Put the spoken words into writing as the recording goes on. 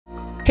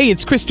Hey,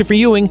 it's Christopher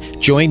Ewing.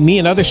 Join me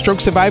and other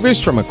stroke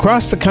survivors from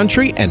across the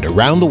country and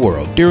around the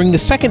world during the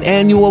second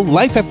annual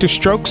Life After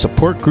Stroke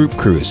Support Group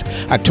Cruise,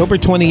 October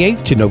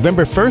 28th to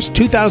November 1st,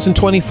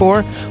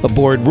 2024,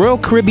 aboard Royal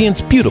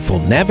Caribbean's beautiful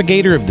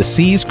Navigator of the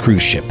Seas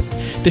cruise ship.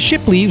 The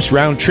ship leaves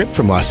round trip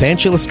from Los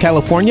Angeles,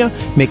 California,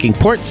 making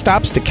port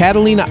stops to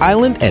Catalina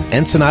Island and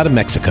Ensenada,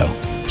 Mexico.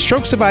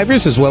 Stroke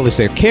survivors, as well as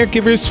their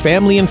caregivers,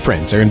 family, and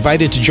friends, are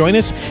invited to join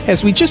us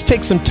as we just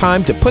take some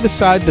time to put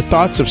aside the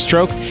thoughts of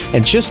stroke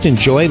and just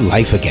enjoy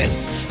life again.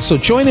 So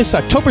join us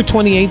October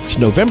 28th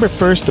to November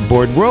 1st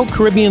aboard Royal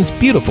Caribbean's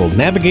beautiful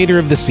Navigator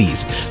of the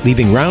Seas,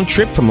 leaving round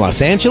trip from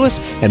Los Angeles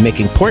and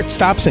making port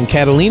stops in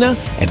Catalina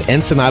and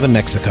Ensenada,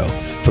 Mexico.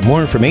 For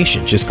more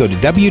information, just go to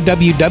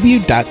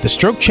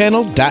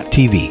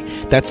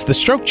www.thestrokechannel.tv. That's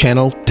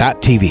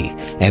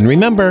thestrokechannel.tv. And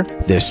remember,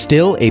 there's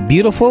still a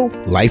beautiful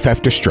life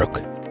after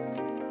stroke.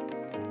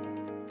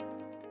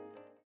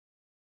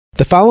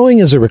 The following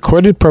is a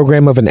recorded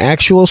program of an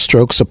actual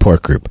stroke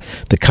support group.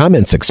 The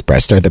comments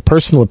expressed are the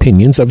personal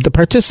opinions of the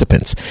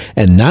participants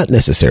and not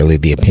necessarily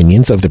the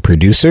opinions of the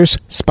producers,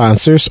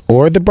 sponsors,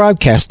 or the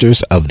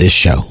broadcasters of this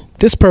show.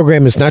 This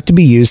program is not to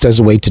be used as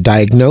a way to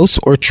diagnose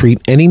or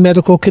treat any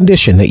medical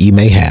condition that you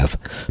may have.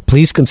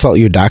 Please consult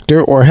your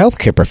doctor or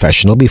healthcare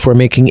professional before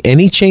making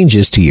any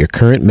changes to your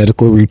current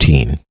medical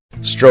routine.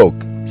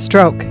 Stroke.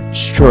 Stroke.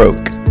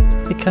 Stroke.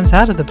 It comes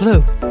out of the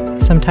blue,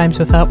 sometimes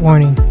without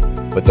warning.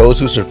 But those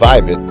who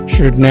survive it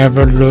should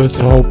never lose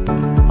hope.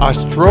 A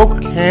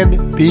stroke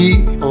can be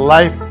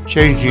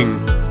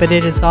life-changing. But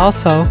it is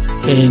also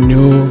a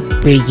new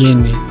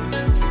beginning.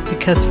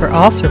 Because for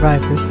all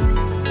survivors,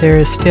 there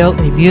is still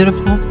a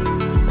beautiful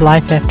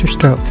life after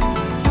stroke.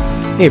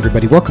 Hey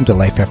everybody, welcome to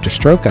Life After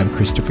Stroke. I'm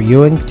Christopher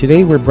Ewing.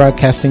 Today we're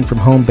broadcasting from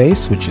home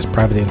base, which is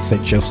Providence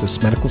St.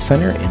 Joseph's Medical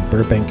Center in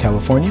Burbank,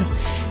 California.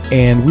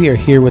 And we are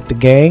here with the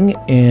gang,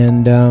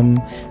 and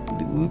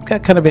we've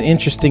got kind of an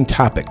interesting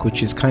topic,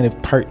 which is kind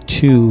of part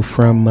two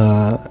from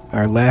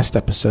our last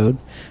episode.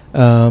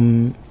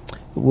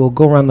 We'll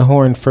go around the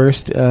horn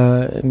first,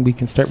 and we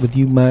can start with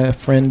you, my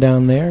friend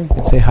down there. You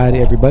can say hi to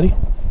everybody.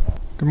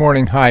 Good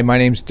morning. Hi, my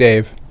name's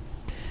Dave.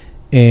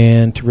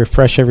 And to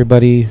refresh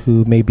everybody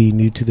who may be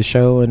new to the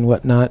show and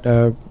whatnot,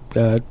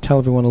 tell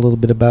everyone a little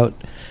bit about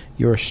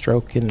your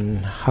stroke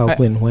and how,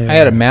 when, where. I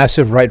had a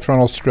massive right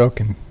frontal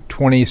stroke in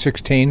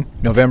 2016,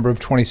 November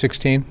of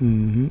 2016.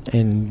 Mm-hmm.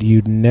 And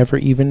you'd never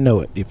even know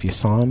it if you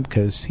saw him,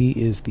 because he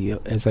is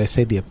as I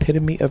say, the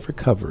epitome of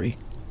recovery.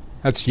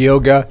 That's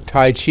yoga,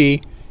 Tai Chi,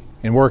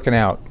 and working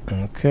out.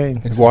 Okay.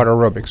 And water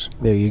aerobics.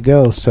 There you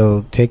go.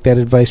 So take that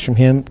advice from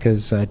him,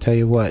 because I tell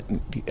you what,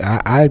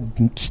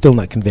 I'm still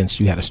not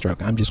convinced you had a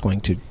stroke. I'm just going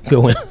to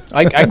go in.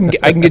 I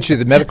can get you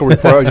the medical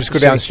report. I'll just go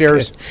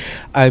downstairs.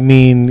 I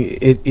mean,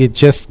 it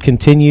just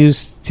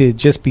continues to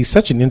just be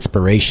such an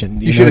inspiration.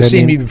 You should have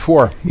seen me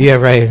before. Yeah,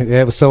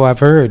 right. So I've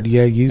heard.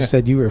 Yeah, you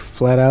said you were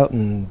flat out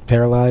and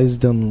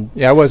paralyzed.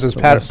 Yeah, I was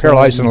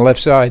paralyzed on the left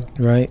side.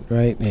 Right,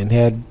 and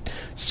had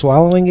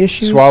swallowing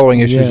issues?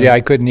 Yeah, I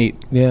couldn't eat.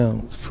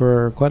 Yeah,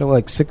 for quite a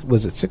while.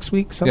 Was it 6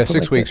 weeks? Yeah,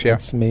 6 weeks, yeah.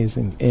 It's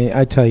amazing. And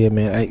I tell you,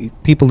 man,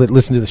 people that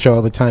listen to the show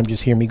all the time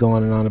just hear me go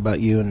on and on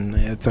about you, and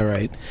it's all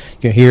right. You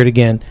can hear it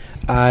again.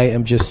 I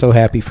am just so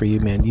happy for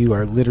you, man. You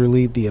are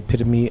literally the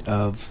epitome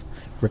of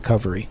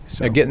recovery.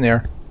 So. Yeah, getting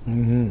there.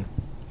 Mm-hmm.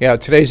 Yeah,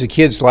 today's the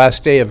kid's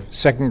last day of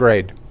second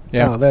grade.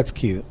 Yeah. Oh, that's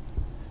cute.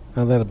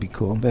 Oh, that'll be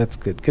cool. That's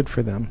good. Good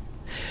for them.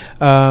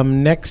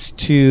 Next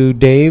to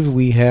Dave,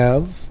 we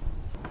have...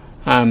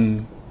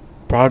 I'm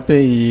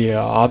probably the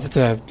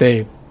opposite of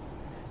Dave.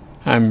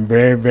 I'm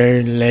very,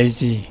 very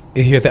lazy.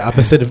 You're the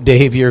opposite of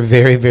Dave. You're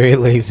very, very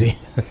lazy.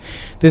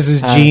 This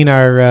is Gene,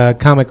 our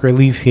comic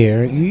relief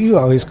here. You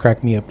always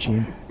crack me up,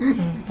 Gene.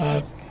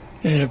 But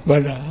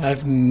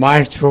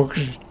my stroke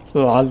is a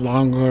lot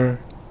longer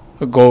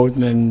ago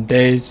than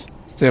Dave's.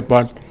 It's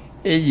about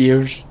 8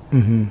 years.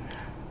 Mm-hmm.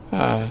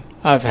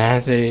 I've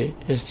had a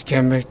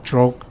ischemic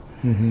stroke.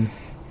 Mm-hmm.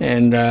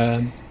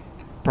 And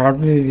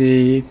probably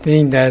the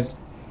thing that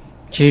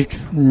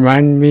keeps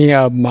reminding me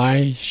of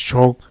my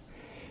stroke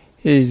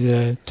is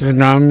a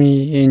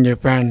tsunami in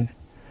Japan.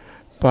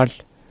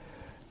 But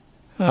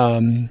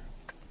and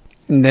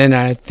then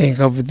I think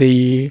of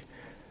the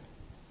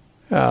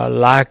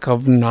lack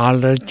of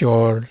knowledge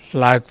or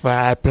lack of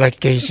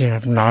application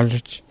of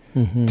knowledge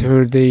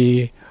to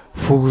the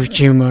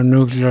Fukushima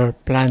nuclear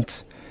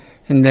plants.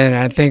 And then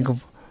I think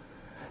of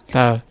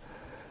the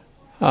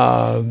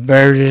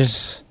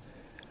various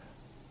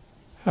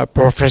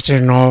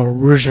professional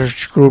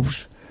research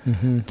groups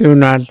do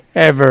not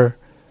ever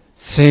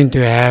seem to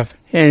have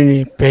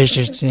any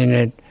patience in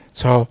it.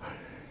 So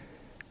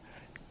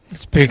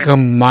it's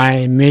become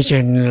my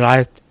mission in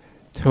life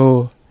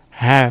to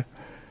have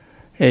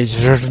a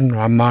certain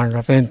amount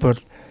of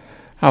input.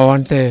 I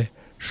want the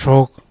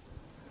stroke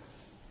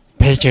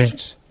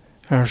patients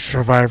or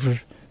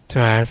survivors to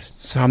have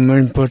some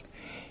input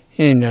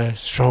in a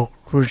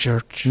stroke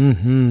research.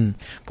 Mm-hmm.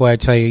 Boy, I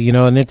tell you,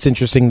 and it's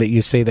interesting that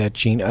you say that,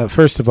 Gene.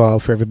 First of all,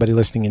 for everybody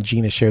listening, and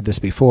Gene has shared this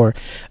before,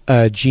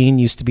 Gene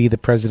used to be the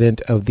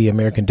president of the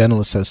American Dental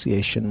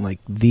Association, like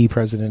the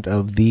president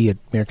of the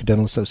American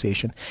Dental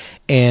Association.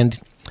 And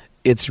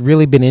it's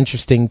really been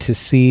interesting to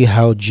see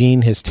how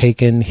Gene has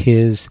taken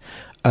his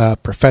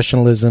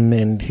professionalism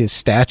and his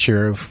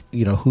stature of,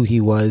 who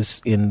he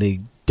was in the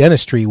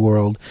dentistry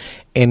world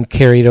and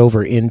carried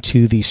over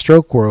into the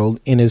stroke world,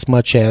 in as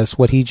much as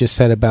what he just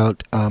said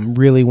about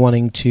really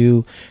wanting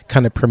to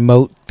kind of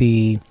promote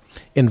the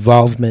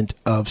involvement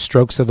of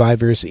stroke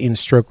survivors in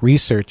stroke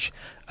research.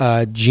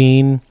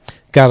 Gene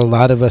got a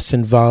lot of us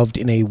involved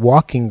in a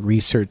walking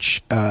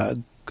research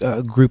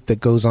group that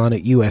goes on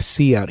at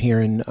USC out here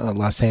in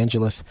Los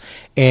Angeles.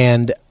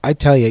 And I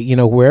tell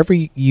you, wherever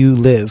you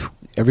live,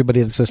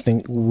 everybody that's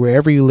listening,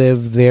 wherever you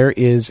live, there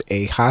is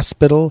a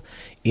hospital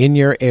in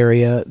your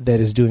area that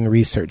is doing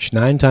research.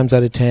 9 times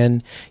out of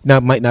 10, now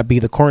it might not be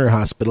the corner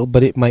hospital,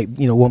 but it might,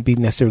 won't be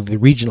necessarily the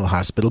regional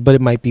hospital, but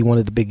it might be one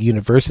of the big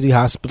university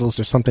hospitals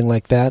or something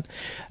like that.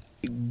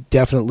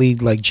 Definitely,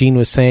 like Gene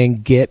was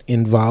saying, get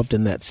involved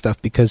in that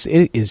stuff because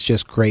it is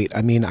just great.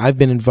 I mean, I've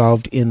been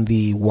involved in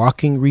the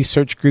walking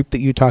research group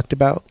that you talked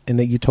about and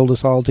that you told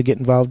us all to get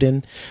involved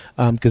in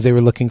because they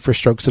were looking for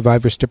stroke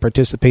survivors to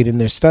participate in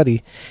their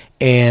study.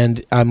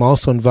 And I'm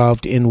also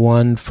involved in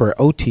one for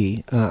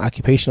OT,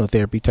 occupational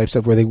therapy type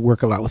stuff, where they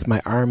work a lot with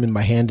my arm and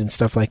my hand and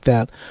stuff like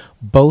that.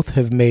 Both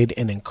have made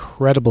an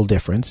incredible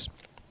difference.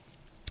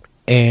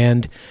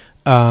 And,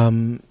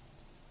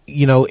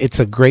 it's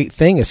a great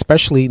thing,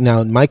 especially now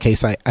in my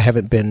case, I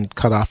haven't been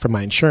cut off from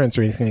my insurance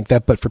or anything like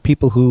that, but for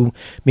people who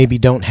maybe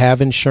don't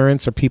have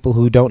insurance or people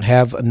who don't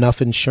have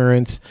enough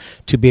insurance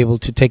to be able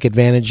to take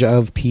advantage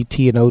of PT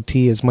and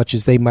OT as much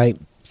as they might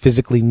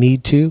physically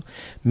need to,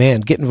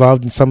 man, get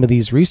involved in some of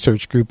these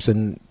research groups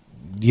and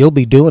you'll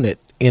be doing it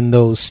in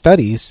those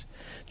studies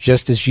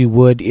just as you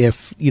would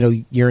if,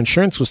 your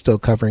insurance was still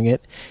covering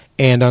it.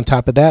 And on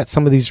top of that,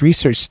 some of these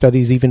research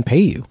studies even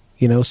pay you.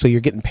 So you're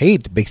getting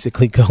paid to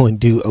basically go and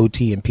do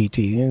OT and PT.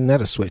 Isn't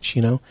that a switch,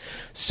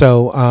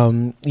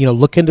 So,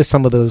 look into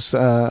some of those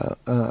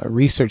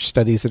research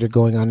studies that are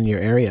going on in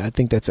your area. I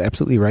think that's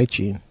absolutely right,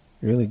 Gene.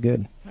 Really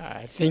good.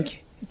 I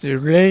think it's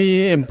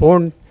really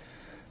important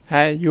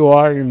that you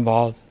are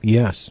involved.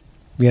 Yes.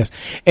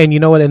 And you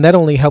know what? And that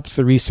only helps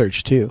the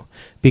research, too,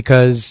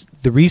 because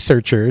the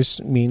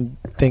researchers,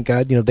 thank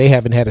God, they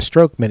haven't had a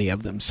stroke, many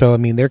of them. So,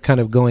 they're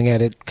kind of going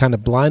at it kind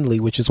of blindly,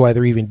 which is why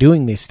they're even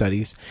doing these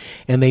studies.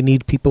 And they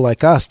need people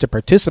like us to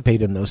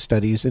participate in those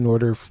studies in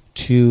order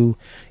to,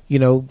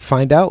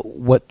 find out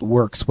what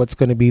works, what's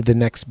going to be the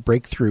next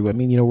breakthrough.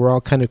 We're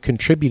all kind of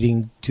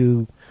contributing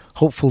to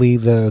hopefully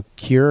the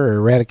cure or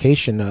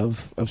eradication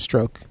of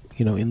stroke,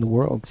 in the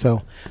world.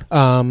 So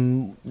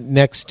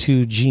next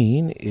to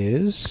Gene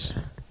is...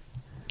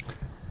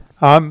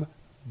 I'm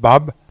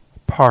Bob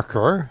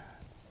Parker.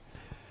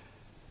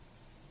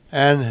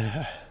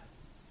 And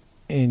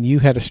you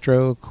had a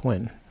stroke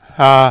when?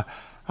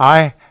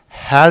 I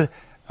had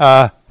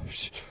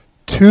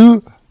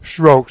 2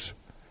 strokes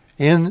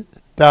in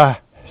the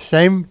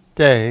same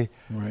day,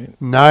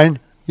 right, 9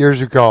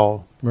 years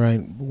ago.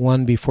 Right.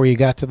 One before you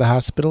got to the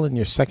hospital and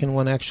your second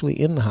one actually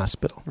in the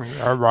hospital.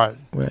 Right.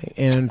 Right.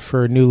 And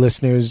for new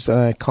listeners,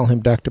 I call him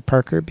Dr.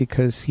 Parker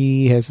because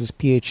he has his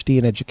PhD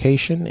in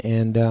education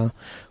and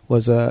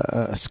was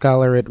a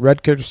scholar at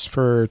Rutgers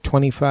for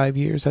 25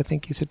 years, I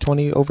think you said,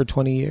 over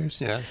 20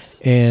 years. Yes.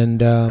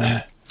 And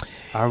I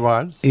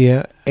was.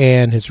 Yeah,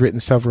 and has written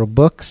several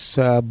books,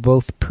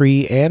 both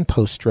pre and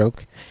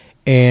post-stroke.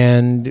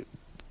 And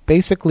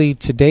basically,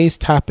 today's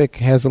topic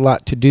has a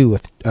lot to do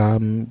with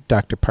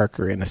Dr.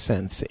 Parker in a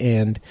sense.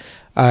 And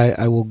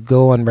I will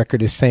go on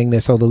record as saying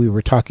this, although we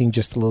were talking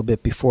just a little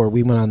bit before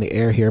we went on the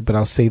air here, but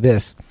I'll say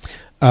this.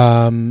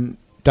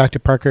 Dr.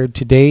 Parker,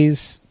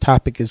 today's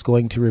topic is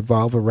going to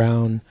revolve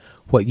around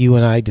what you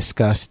and I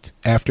discussed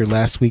after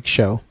last week's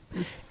show.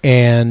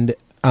 And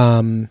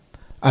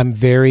I'm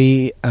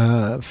very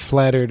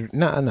flattered.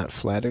 No, not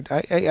flattered.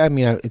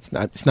 It's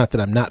not that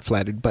I'm not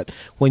flattered. But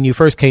when you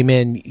first came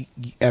in,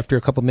 after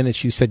a couple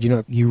minutes, you said,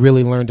 you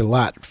really learned a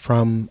lot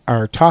from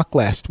our talk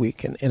last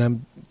week,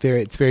 and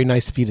it's very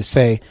nice of you to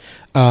say.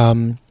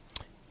 And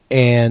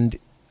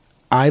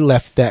I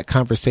left that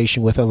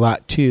conversation with a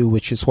lot too,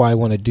 which is why I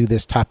want to do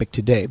this topic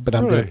today. But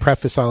I'm going to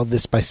preface all of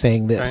this by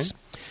saying this.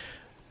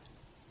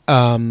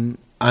 Okay.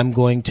 I'm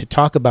going to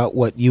talk about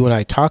what you and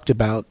I talked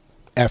about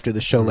after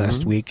the show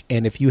last week,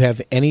 and if you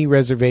have any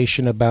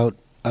reservation about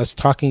us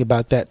talking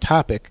about that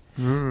topic,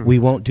 we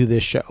won't do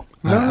this show.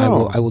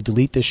 No. I will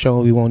delete this show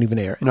and we won't even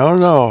air it.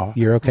 No.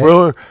 You're okay?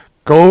 We'll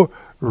go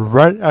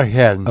right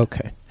ahead.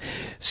 Okay.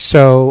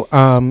 So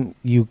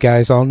you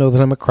guys all know that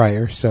I'm a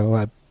crier, so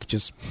I'm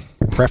just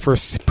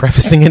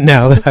prefacing it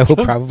now that I will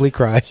probably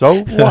cry.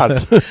 So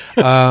what?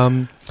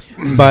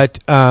 But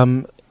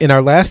in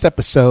our last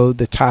episode,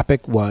 the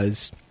topic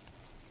was...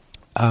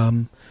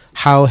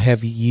 how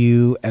have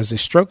you, as a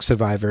stroke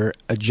survivor,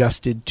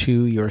 adjusted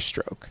to your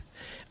stroke?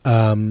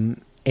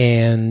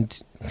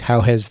 And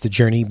how has the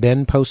journey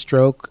been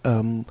post-stroke?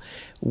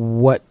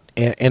 What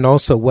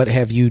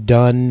have you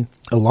done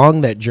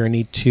along that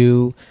journey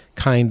to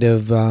kind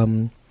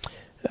of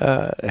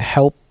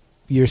help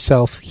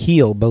yourself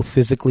heal both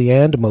physically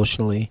and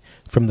emotionally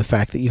from the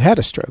fact that you had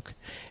a stroke?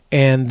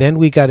 And then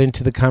we got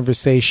into the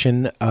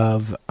conversation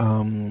of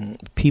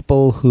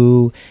people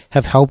who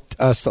have helped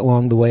us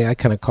along the way. I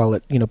kind of call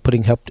it,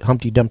 putting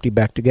Humpty Dumpty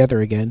back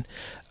together again.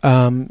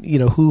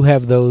 Who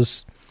have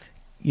those,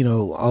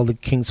 all the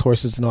king's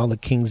horses and all the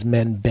king's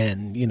men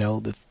been,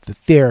 the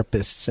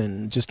therapists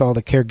and just all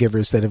the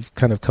caregivers that have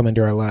kind of come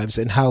into our lives,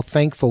 and how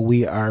thankful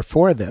we are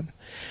for them.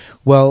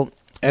 Well,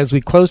 as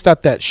we closed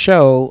out that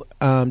show,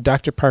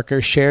 Dr.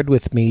 Parker shared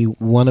with me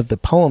one of the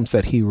poems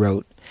that he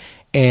wrote.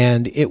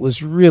 And it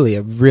was really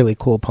a really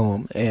cool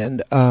poem.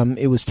 And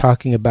it was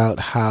talking about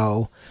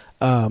how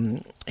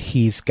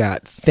he's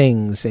got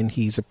things and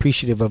he's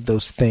appreciative of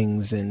those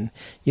things. And,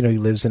 he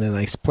lives in a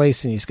nice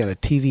place and he's got a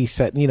TV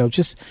set, and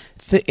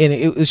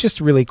it was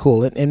just really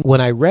cool. And when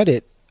I read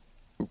it,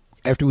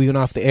 after we went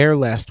off the air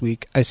last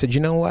week, I said, you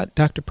know what,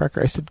 Dr.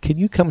 Parker, I said, can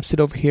you come sit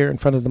over here in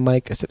front of the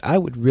mic? I said, I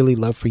would really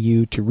love for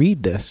you to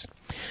read this.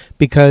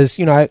 Because,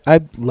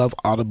 I love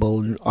Audible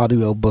and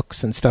audio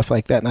books and stuff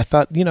like that. And I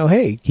thought,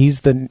 hey,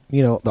 he's the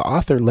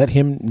author. Let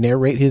him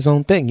narrate his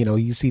own thing.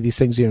 You see these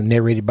things,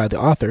 narrated by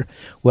the author.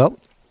 Well,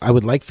 I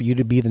would like for you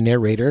to be the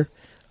narrator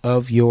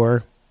of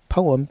your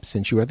poem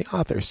since you are the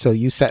author. So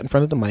you sat in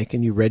front of the mic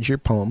and you read your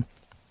poem.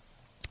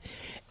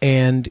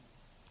 And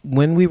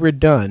when we were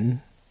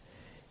done,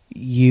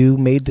 you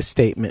made the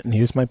statement, and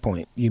here's my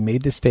point. You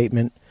made the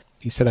statement.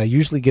 You said, I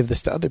usually give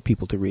this to other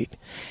people to read.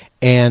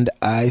 And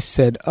I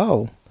said,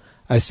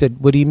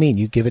 what do you mean?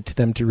 You give it to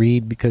them to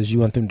read because you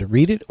want them to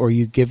read it, or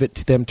you give it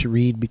to them to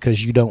read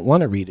because you don't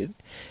want to read it?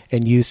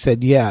 And you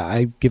said, yeah,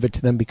 I give it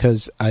to them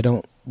because I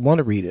don't want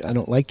to read it. I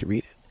don't like to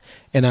read it.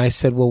 And I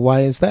said, well,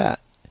 why is that?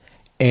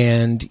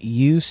 And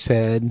you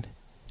said,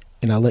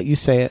 and I'll let you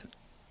say it.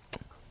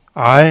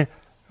 I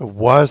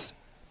was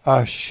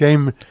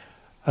ashamed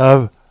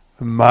of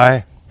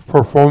my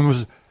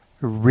performance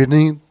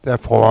reading the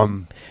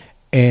poem.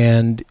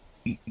 And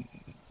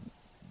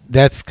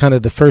that's kind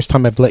of the first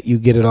time I've let you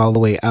get it all the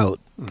way out.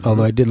 Mm-hmm.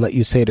 Although I did let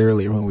you say it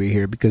earlier when we were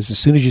here, because as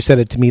soon as you said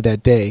it to me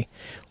that day,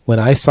 when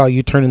I saw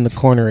you turning the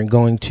corner and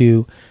going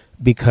to,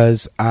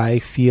 because I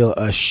feel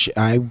I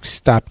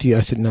stopped you.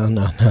 I said,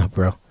 no,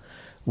 bro,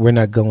 we're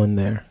not going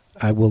there.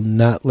 I will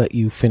not let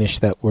you finish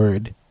that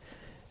word.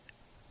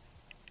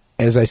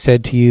 As I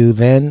said to you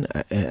then,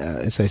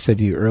 as I said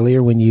to you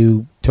earlier when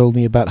you told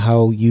me about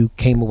how you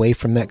came away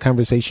from that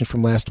conversation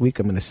from last week,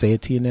 I'm going to say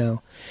it to you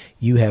now.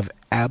 You have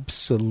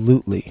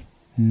absolutely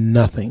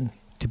nothing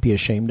to be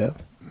ashamed of.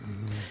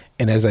 Mm-hmm.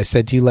 And as I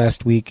said to you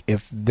last week,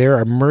 if there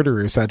are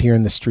murderers out here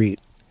in the street,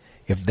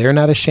 if they're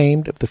not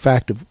ashamed of the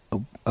fact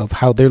of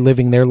how they're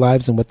living their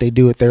lives and what they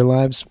do with their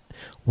lives,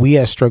 we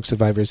as stroke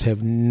survivors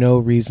have no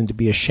reason to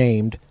be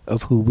ashamed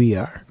of who we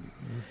are.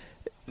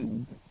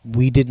 Mm-hmm.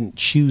 We didn't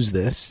choose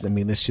this. I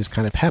mean, this just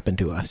kind of happened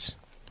to us.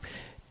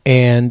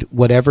 And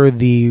whatever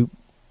the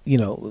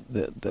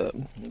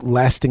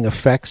lasting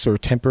effects or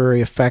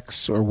temporary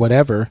effects or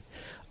whatever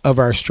of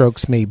our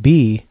strokes may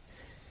be,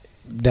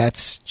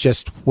 that's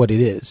just what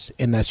it is.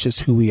 And that's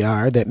just who we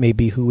are. That may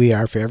be who we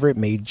are forever. It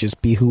may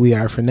just be who we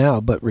are for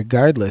now. But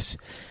regardless,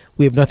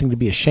 we have nothing to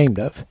be ashamed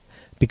of,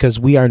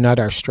 because we are not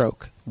our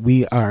stroke.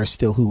 We are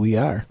still who we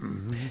are.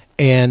 Mm-hmm.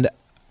 And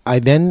I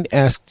then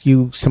asked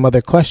you some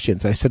other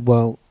questions. I said,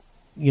 well,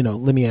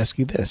 let me ask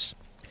you this.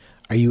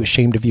 Are you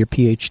ashamed of your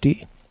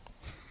PhD?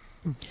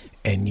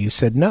 And you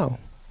said no.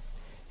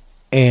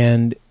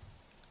 And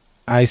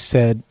I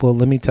said, well,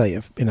 let me tell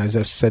you. And as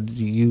I've said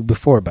to you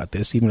before about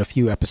this, even a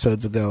few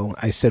episodes ago,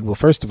 I said, well,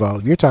 first of all,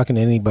 if you're talking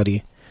to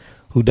anybody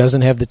who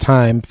doesn't have the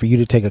time for you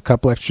to take a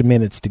couple extra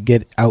minutes to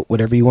get out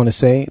whatever you want to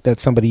say,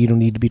 that's somebody you don't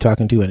need to be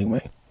talking to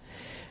anyway.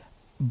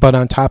 But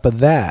on top of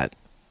that,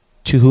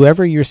 to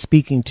whoever you're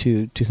speaking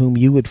to whom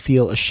you would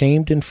feel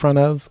ashamed in front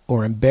of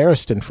or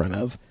embarrassed in front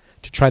of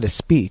to try to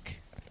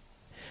speak,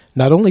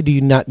 not only do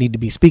you not need to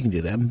be speaking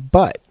to them,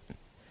 but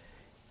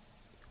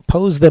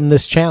pose them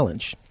this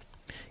challenge.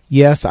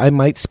 Yes, I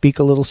might speak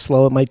a little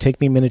slow. It might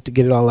take me a minute to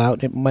get it all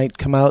out. It might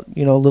come out,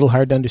 a little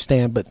hard to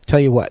understand. But tell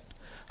you what,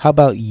 how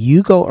about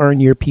you go earn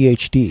your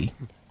PhD,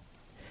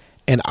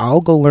 and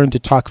I'll go learn to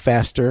talk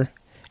faster,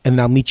 and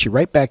I'll meet you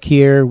right back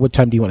here. What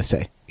time do you want to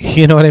say?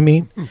 You know what I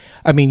mean?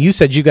 I mean, you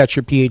said you got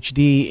your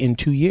PhD in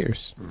 2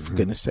 years, for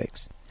goodness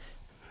sakes.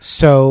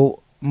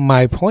 So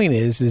my point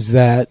is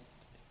that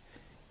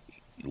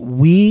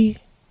we,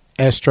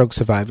 as stroke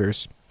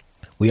survivors,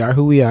 we are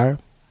who we are.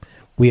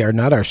 We are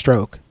not our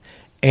stroke.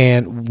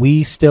 And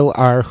we still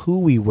are who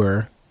we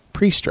were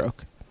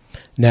pre-stroke.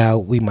 Now,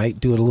 we might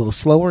do it a little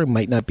slower,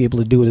 might not be able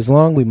to do it as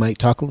long. We might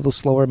talk a little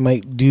slower,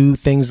 might do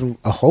things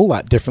a whole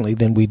lot differently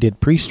than we did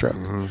pre-stroke.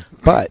 Mm-hmm.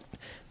 But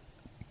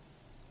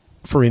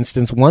for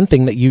instance, one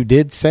thing that you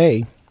did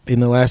say in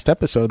the last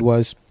episode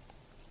was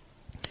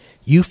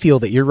you feel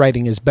that your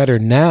writing is better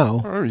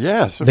now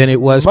yes, than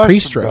it was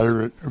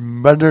pre-stroke.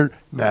 Better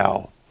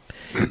now.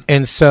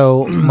 And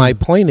so my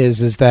point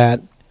is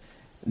that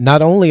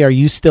not only are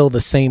you still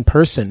the same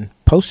person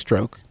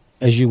post-stroke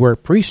as you were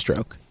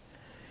pre-stroke,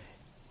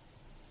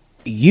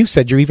 you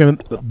said you're even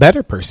a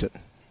better person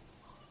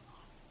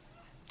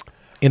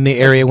in the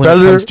area when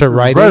it comes to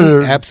writing.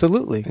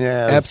 Absolutely.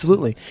 Yes.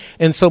 Absolutely.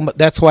 And so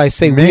that's why I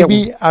say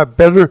maybe a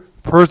better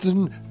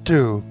person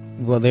too.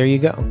 Well, there you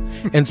go.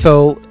 And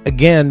so,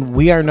 again,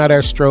 we are not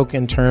our stroke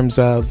in terms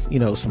of,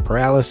 some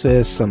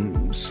paralysis,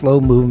 some slow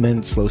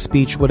movement, slow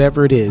speech,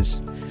 whatever it is.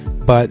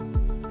 But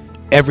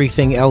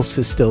everything else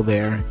is still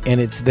there.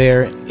 And it's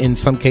there in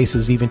some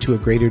cases even to a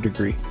greater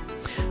degree.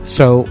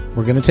 So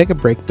we're going to take a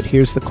break. But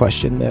here's the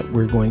question that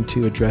we're going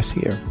to address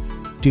here.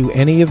 Do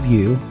any of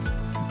you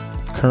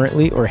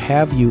currently, or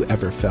have you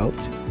ever felt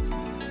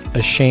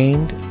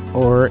ashamed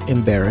or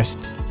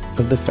embarrassed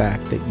of the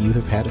fact that you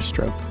have had a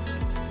stroke?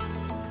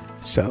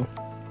 So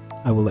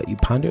I will let you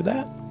ponder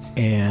that,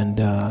 and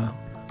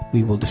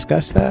we will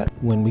discuss that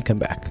when we come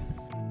back.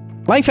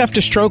 Life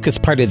After Stroke is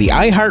part of the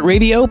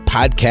iHeartRadio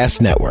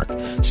Podcast Network.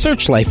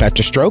 Search Life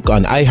After Stroke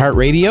on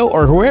iHeartRadio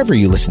or wherever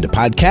you listen to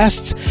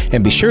podcasts,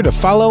 and be sure to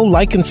follow,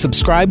 like, and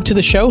subscribe to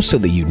the show so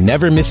that you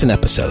never miss an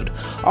episode.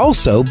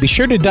 Also, be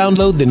sure to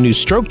download the new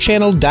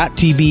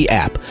StrokeChannel.tv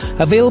app,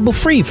 available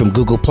free from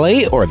Google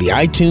Play or the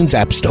iTunes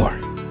App Store.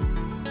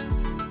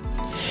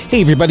 Hey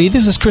everybody,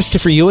 this is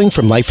Christopher Ewing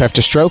from Life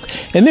After Stroke,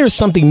 and there is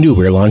something new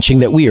we're launching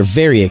that we are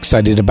very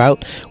excited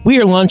about. We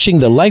are launching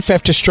the Life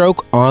After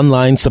Stroke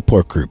online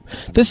support group.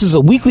 This is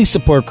a weekly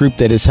support group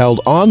that is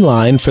held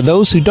online for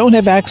those who don't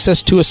have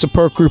access to a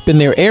support group in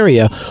their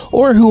area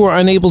or who are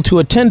unable to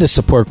attend a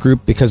support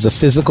group because of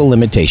physical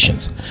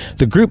limitations.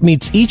 The group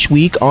meets each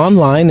week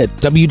online at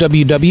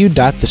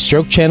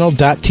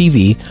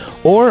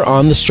www.thestrokechannel.tv or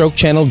on the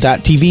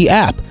StrokeChannel.tv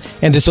app,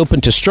 and is open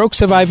to stroke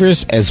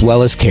survivors as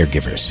well as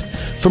caregivers.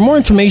 For more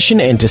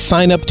information and to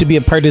sign up to be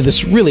a part of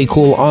this really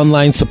cool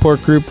online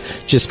support group,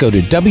 just go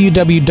to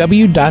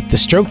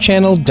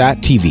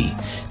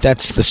www.thestrokechannel.tv.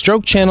 That's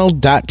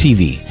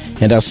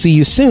thestrokechannel.tv. And I'll see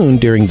you soon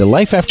during the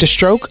Life After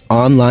Stroke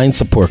online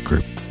support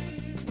group.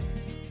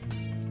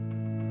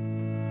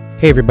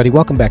 Hey everybody,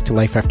 welcome back to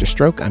Life After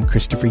Stroke. I'm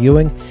Christopher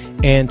Ewing,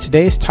 and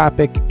today's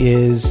topic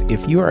is,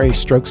 if you are a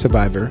stroke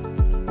survivor,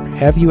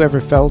 have you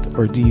ever felt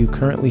or do you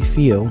currently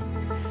feel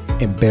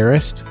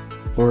embarrassed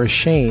or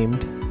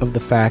ashamed of the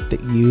fact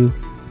that you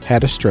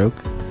had a stroke,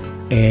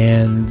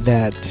 and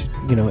that,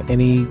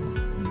 any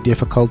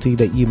difficulty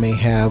that you may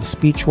have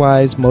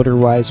speech-wise,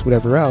 motor-wise,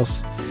 whatever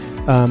else,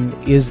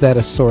 is that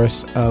a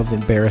source of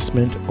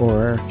embarrassment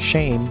or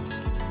shame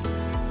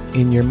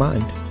in your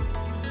mind?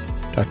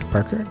 Dr.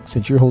 Parker,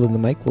 since you're holding the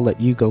mic, we'll let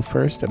you go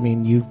first. I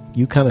mean, you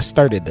kind of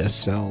started this,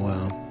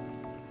 so...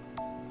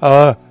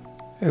 A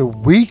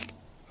week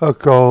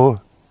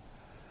ago,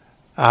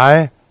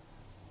 I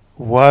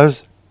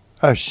was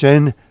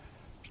ashamed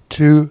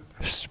to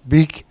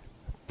speak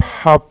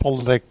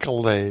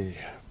publicly.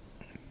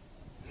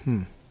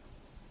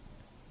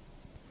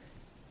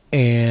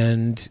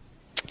 And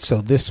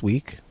so this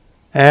week...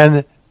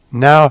 And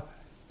now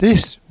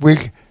this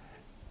week,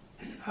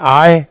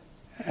 I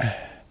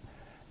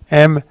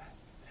am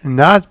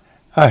not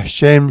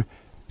ashamed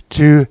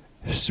to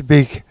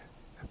speak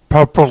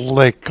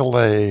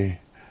publicly.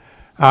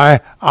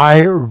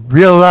 I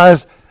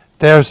realize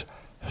there's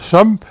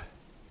some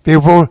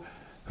people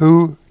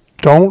who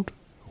don't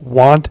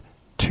want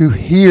to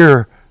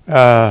hear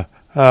a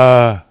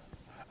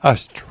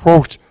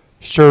stroke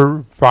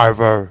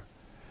survivor,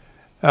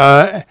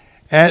 and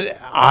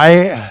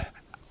I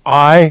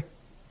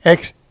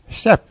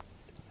accept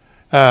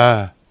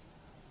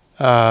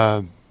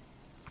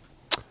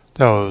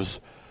those,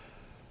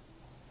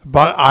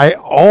 but I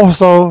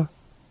also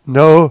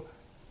know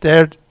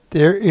that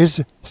there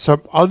is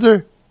some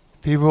other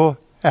people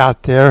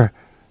out there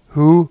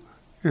who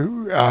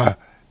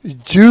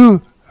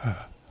do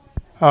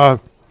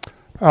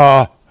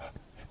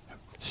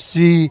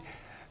see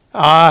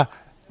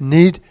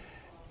need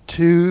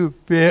to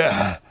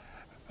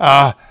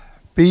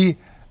be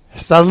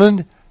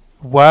silent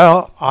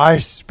while I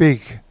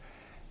speak,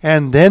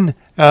 and then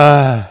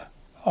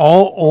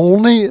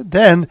only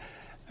then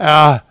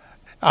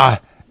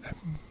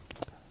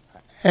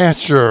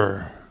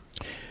answer.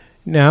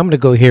 Now I'm going to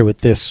go here with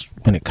this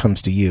when it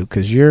comes to you,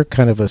 because you're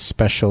kind of a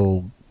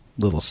special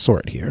little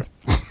sort here.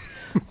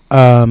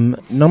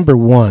 Number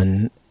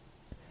one,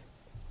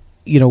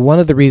 one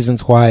of the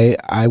reasons why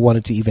I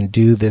wanted to even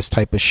do this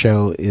type of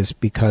show is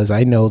because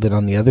I know that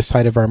on the other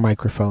side of our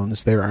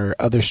microphones, there are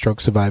other stroke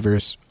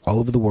survivors all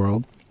over the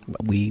world.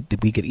 We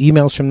get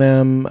emails from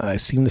them.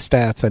 I've seen the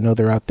stats. I know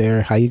they're out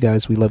there. Hi, you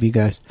guys. We love you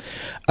guys.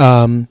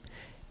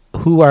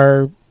 Who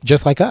are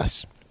just like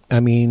us. I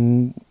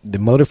mean, the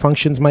motor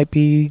functions might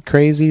be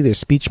crazy. Their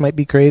speech might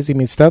be crazy. I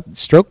mean,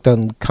 stroke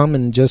done come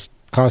and just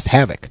caused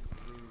havoc.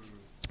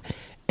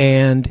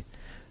 And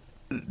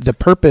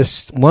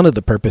one of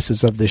the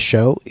purposes of this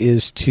show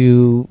is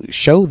to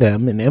show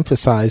them and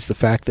emphasize the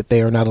fact that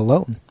they are not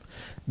alone.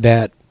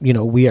 That,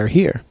 we are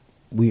here.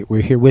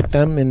 We're here with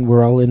them, and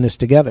we're all in this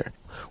together.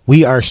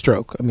 We are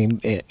Stroke. I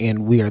mean,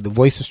 and we are the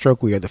voice of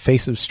Stroke. We are the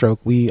face of Stroke.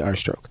 We are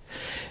Stroke.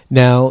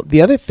 Now,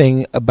 the other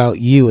thing about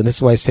you, and this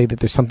is why I say that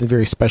there's something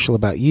very special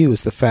about you,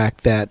 is the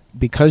fact that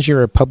because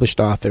you're a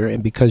published author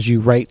and because you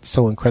write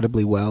so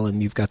incredibly well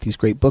and you've got these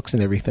great books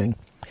and everything,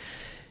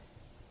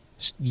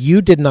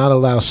 you did not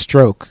allow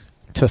Stroke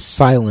to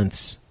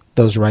silence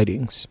those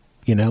writings,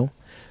 you know?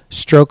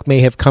 Stroke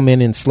may have come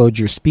in and slowed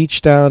your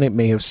speech down. It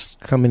may have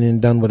come in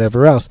and done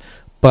whatever else.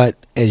 But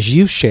as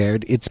you've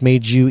shared, it's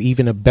made you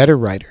even a better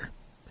writer,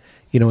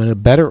 you know, and a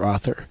better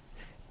author.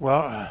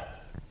 Well,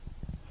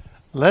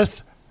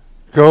 let's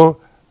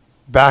go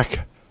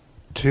back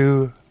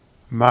to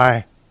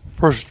my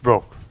first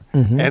book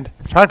and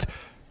try to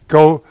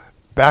go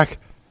back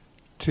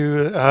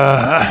to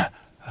the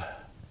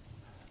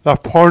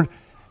point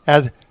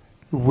at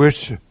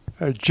which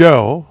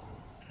Joe,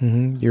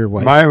 your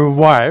wife, my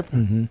wife,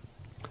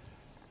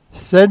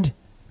 said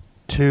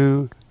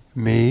to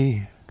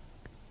me,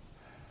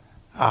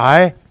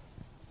 I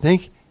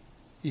think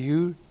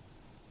you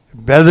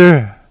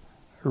better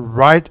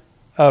write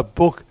a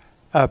book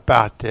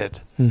about it.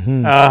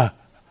 The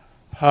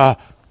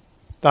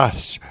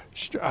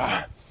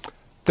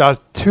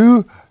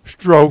two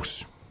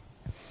strokes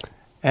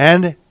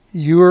and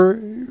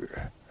your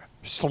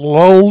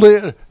slow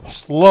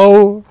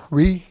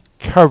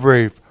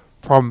recovery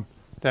from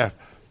the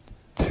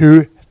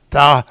two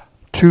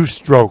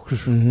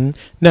strokes.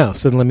 Now,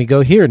 so let me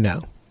go here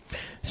now.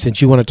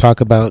 Since you want to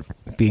talk about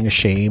being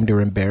ashamed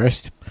or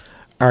embarrassed,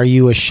 are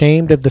you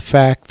ashamed of the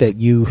fact that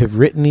you have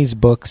written these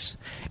books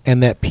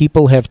and that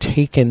people have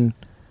taken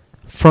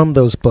from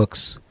those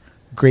books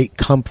great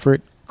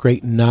comfort,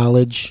 great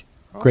knowledge,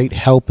 great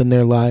help in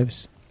their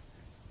lives?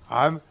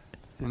 I'm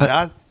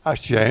not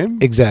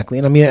ashamed. Exactly.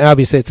 And I mean,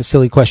 obviously it's a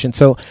silly question.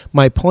 So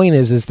my point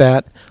is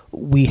that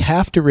we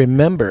have to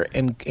remember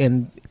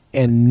and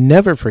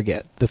never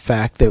forget the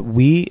fact that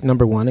we,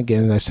 number one,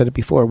 again, I've said it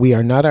before, we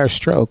are not our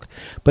Stroke.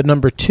 But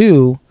number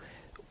two,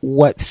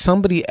 what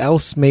somebody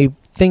else may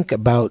think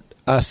about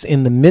us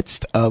in the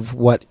midst of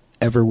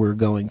whatever we're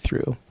going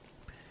through,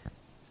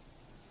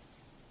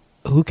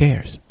 who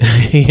cares?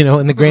 You know,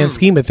 in the grand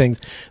scheme of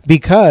things,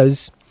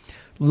 because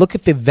look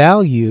at the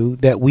value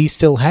that we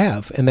still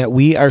have and that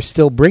we are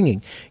still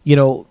bringing. You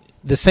know,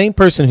 the same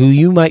person who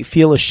you might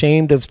feel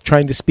ashamed of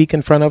trying to speak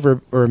in front of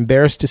or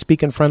embarrassed to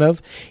speak in front of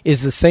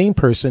is the same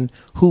person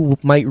who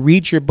might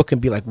read your book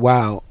and be like,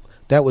 wow,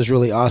 that was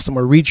really awesome.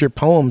 Or read your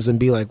poems and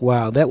be like,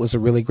 wow, that was a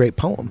really great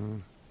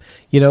poem.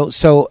 You know,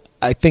 so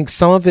I think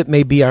some of it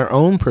may be our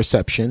own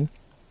perception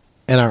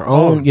and our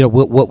own, you know,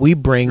 what we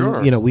bring,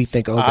 you know, we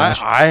think, oh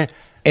gosh.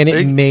 And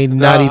it may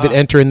not even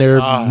enter in their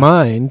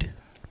mind.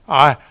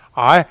 I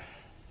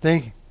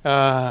think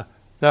the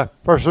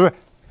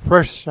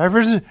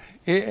perception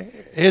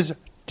is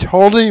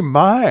totally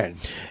mine.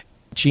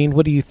 Gene,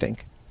 what do you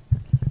think?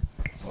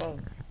 Well,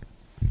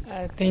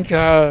 I think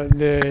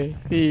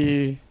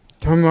the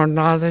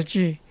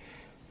terminology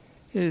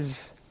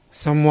is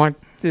somewhat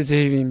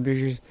deceiving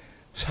because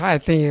I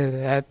think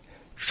that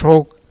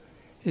stroke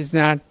is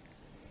not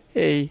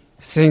a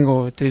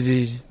single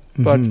disease,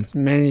 but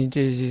many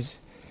diseases,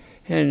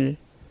 and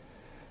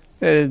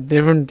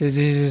different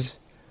diseases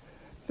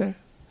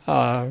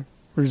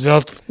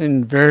result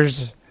in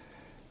various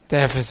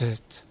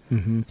deficits.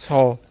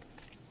 So,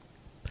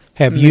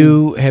 have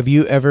you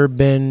ever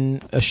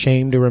been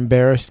ashamed or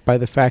embarrassed by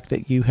the fact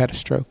that you had a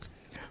stroke?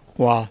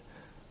 Well,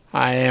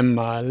 I am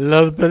a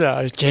little bit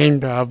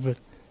ashamed of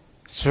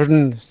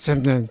certain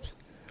symptoms,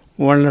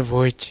 one of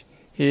which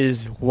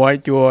is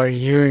what you are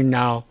hearing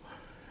now.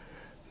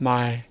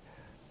 My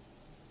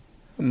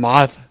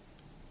mouth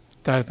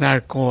does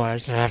not go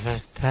as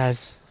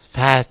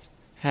fast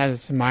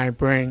as my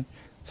brain,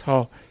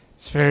 so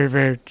it's very,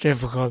 very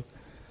difficult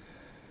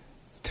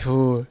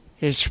to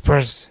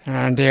express an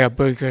idea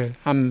because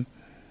I'm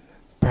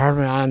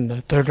probably on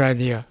the third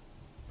idea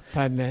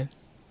by then.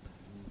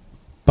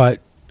 But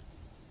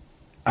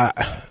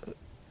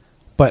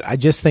I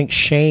just think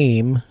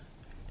shame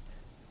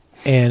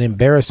and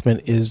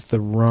embarrassment is the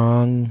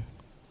wrong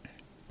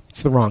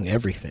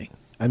everything.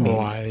 I mean,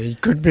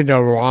 it could be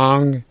the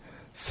wrong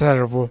set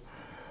of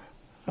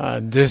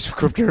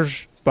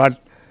descriptors,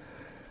 but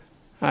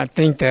I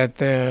think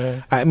that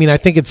I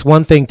think it's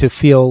one thing to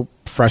feel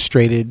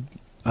frustrated,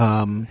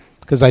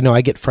 because I know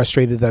I get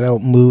frustrated that I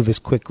don't move as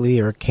quickly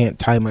or can't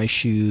tie my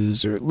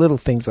shoes or little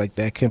things like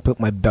that. Can't put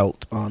my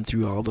belt on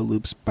through all the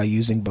loops by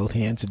using both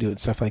hands to do it,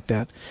 stuff like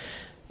that.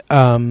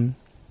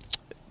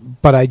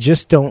 But I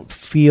just don't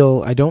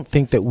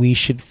think that we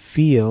should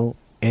feel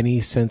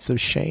any sense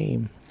of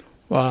shame.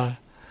 Well,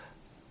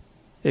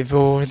 if it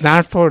was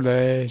not for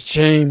the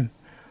shame,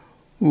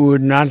 we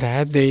would not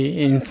have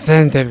the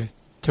incentive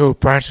to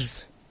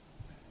practice.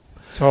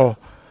 So,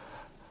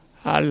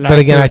 but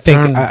again,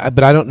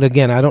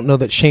 I don't know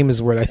that shame is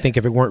the word. I think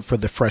if it weren't for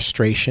the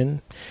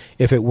frustration,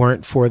 if it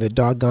weren't for the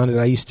doggone it,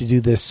 I used to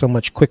do this so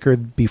much quicker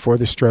before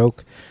the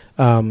stroke.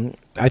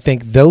 I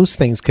think those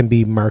things can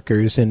be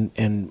markers and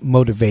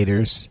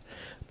motivators.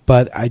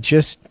 but I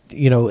just,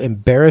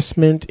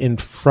 embarrassment in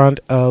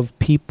front of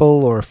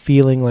people or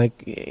feeling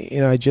like,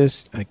 I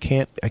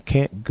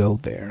can't go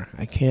there.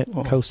 I can't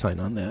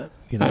co-sign on that.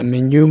 I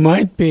mean, you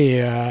might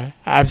be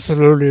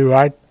absolutely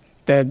right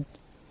that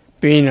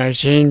being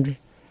ashamed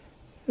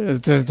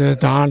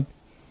does not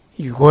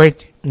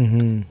equate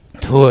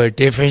to a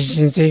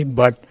deficiency,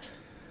 but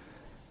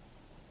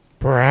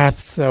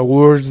perhaps the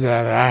words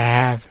that I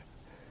have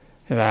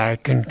that I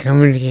can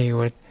communicate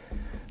with,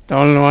 the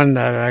only one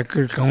that I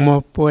could come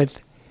up with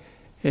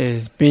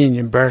is being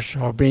embarrassed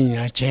or being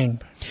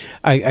ashamed.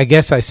 I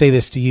guess I say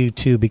this to you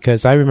too,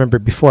 because I remember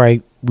before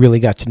I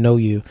really got to know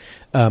you,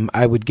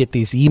 I would get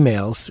these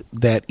emails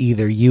that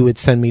either you would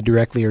send me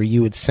directly or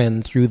you would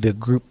send through the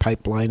group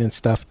pipeline and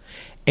stuff.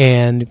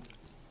 And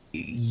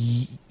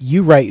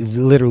you write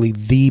literally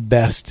the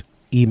best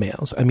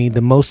emails. I mean,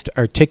 the most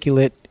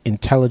articulate,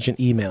 intelligent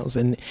emails.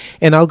 And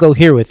I'll go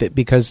here with it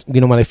because,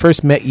 when I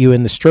first met you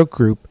in the stroke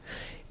group,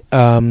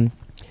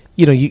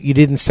 you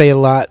didn't say a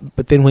lot,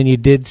 but then when you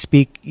did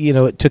speak,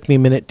 it took me a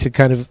minute to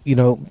kind of,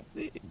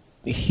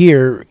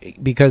 hear,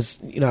 because,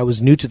 I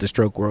was new to the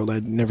stroke world.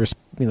 I'd never,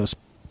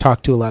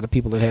 talked to a lot of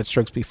people that had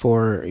strokes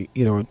before,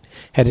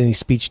 had any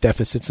speech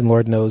deficits, and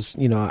Lord knows,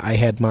 I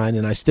had mine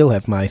and I still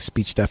have my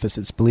speech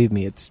deficits. Believe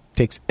me, it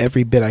takes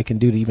every bit I can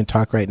do to even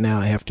talk right now.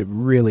 I have to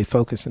really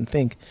focus and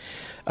think.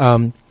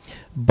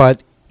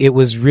 But it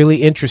was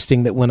really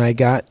interesting that when I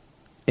got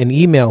an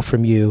email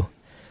from you,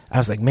 I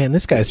was like, man,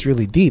 this guy's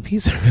really deep.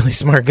 He's a really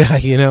smart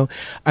guy,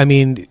 I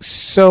mean,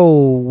 so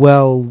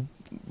well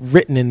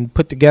written and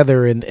put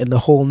together and the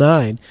whole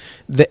nine.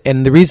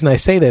 And the reason I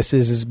say this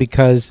is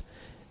because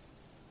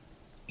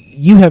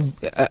you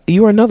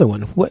are another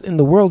one. What in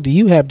the world do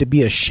you have to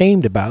be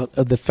ashamed about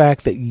of the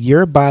fact that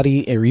your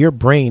body or your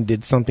brain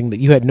did something that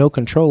you had no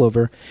control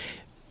over,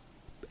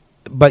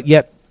 but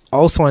yet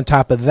also on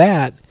top of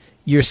that,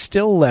 you're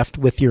still left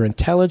with your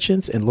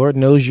intelligence and Lord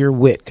knows your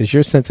wit, because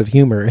your sense of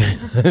humor,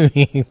 I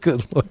mean,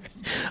 good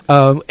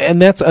Lord.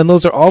 And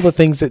those are all the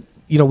things that,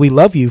 we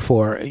love you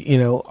for,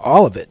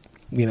 all of it,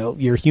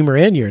 your humor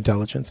and your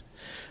intelligence.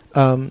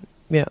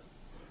 Yeah.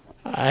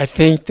 I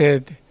think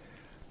that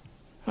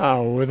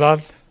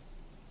without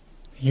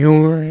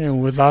humor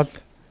and without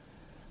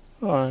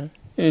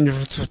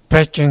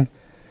introspection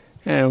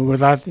and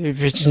without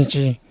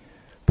efficiency,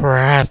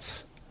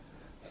 perhaps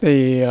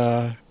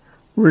the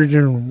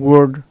written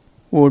word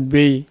would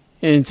be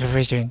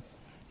insufficient.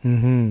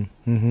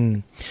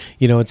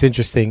 It's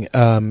interesting,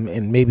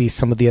 and maybe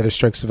some of the other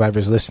stroke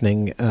survivors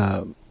listening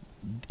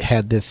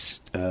had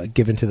this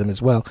given to them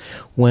as well.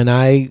 When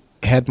I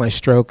had my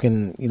stroke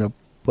and,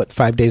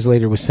 5 days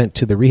later was sent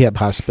to the rehab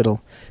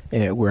hospital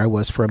where I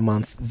was for a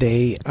month,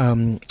 they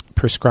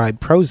prescribed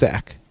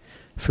Prozac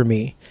for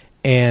me.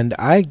 And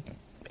I,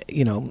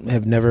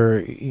 have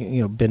never,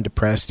 been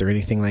depressed or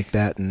anything like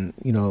that. And,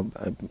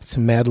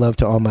 some mad love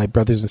to all my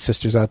brothers and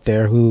sisters out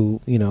there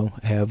who,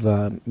 have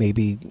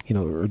maybe,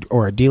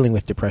 or are dealing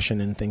with depression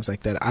and things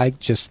like that. I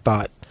just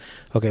thought,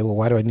 okay, well,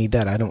 why do I need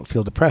that? I don't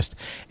feel depressed.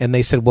 And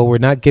they said, well, we're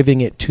not giving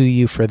it to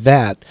you for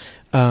that.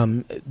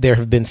 There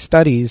have been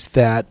studies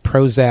that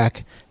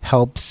Prozac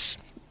helps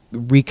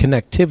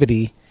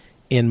reconnectivity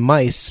in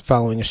mice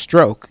following a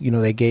stroke.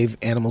 They gave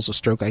animals a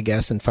stroke, I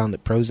guess, and found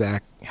that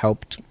Prozac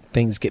helped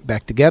things get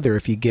back together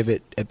if you give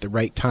it at the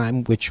right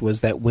time, which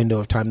was that window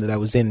of time that I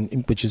was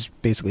in, which is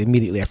basically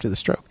immediately after the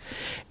stroke.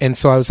 And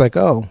so I was like,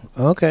 oh,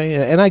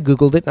 okay. And I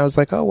Googled it, and I was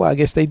like, oh, well, I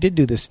guess they did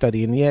do this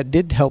study. And yeah, it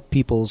did help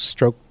people's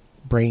stroke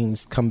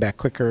brains come back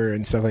quicker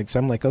and stuff like that. So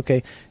I'm like,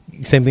 okay,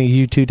 same thing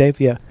you too,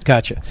 Dave? Yeah,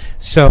 gotcha.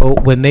 So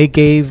when they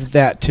gave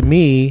that to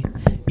me,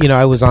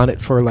 I was on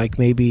it for like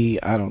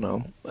maybe, I don't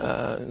know,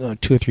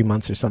 2 or 3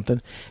 months or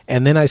something.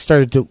 And then I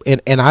started to,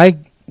 and I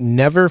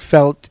never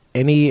felt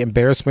any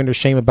embarrassment or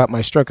shame about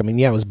my stroke. I mean,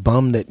 yeah, I was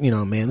bummed that,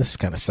 man, this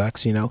kind of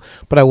sucks,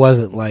 but I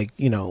wasn't like,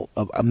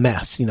 a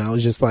mess, I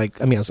was just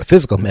like, I was a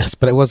physical mess,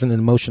 but I wasn't an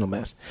emotional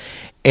mess.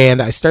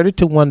 And I started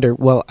to wonder,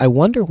 well, I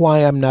wonder why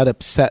I'm not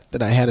upset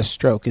that I had a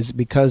stroke. Is it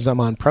because I'm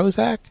on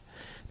Prozac?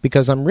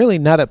 Because I'm really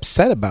not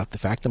upset about the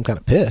fact. I'm kind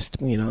of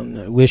pissed, and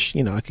I wish,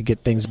 I could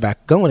get things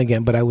back going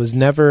again, but I was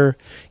never,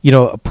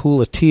 a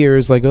pool of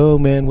tears like, oh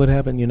man, what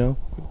happened,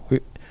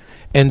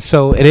 And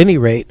so at any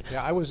rate...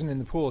 Yeah, I wasn't in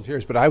the pool of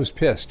tears, but I was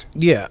pissed.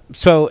 Yeah.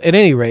 So at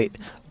any rate,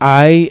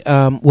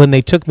 when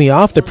they took me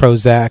off the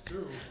Prozac,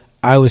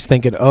 I was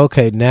thinking,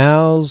 okay,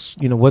 now's,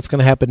 what's going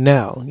to happen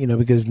now?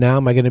 Because now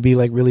am I going to be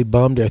like really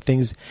bummed or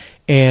things?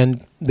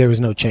 And there was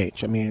no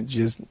change. I mean,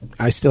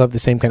 I still have the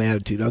same kind of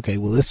attitude. Okay,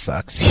 well, this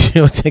sucks.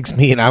 It takes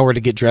me an hour to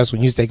get dressed when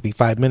it used to take me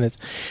 5 minutes.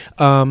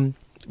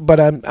 But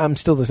I'm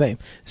still the same.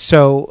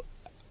 So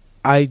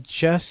I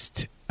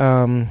just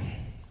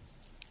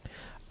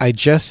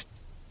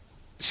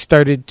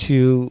started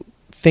to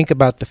think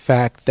about the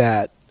fact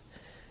that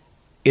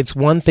it's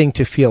one thing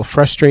to feel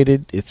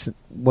frustrated. It's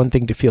one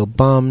thing to feel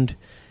bummed,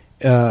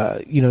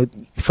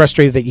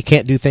 frustrated that you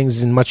can't do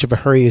things in much of a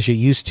hurry as you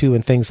used to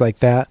and things like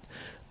that.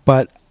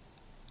 But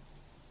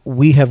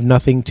we have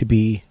nothing to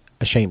be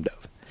ashamed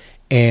of.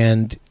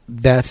 And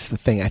that's the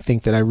thing I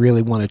think that I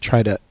really want to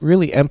try to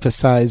really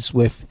emphasize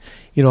with,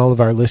 all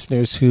of our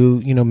listeners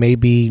who, may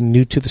be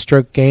new to the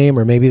stroke game,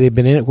 or maybe they've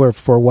been in it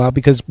for a while,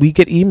 because we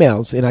get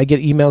emails, and I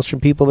get emails from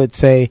people that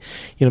say,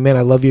 man,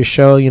 I love your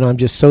show. I'm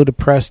just so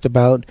depressed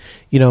about,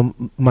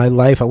 my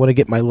life. I want to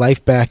get my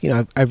life back.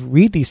 I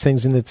read these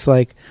things and it's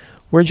like,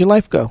 where'd your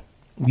life go?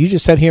 You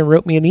just sat here and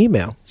wrote me an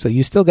email. So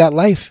you still got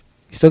life.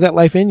 You still got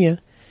life in you,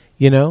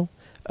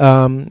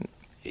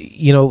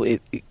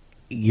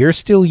 you're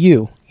still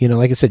you.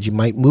 Like I said, you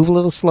might move a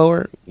little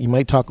slower, you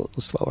might talk a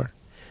little slower,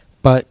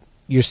 but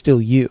you're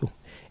still you.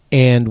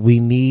 And we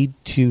need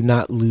to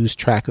not lose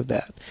track of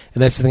that.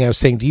 And that's the thing I was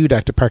saying to you,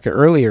 Dr. Parker,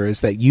 earlier,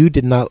 is that you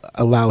did not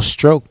allow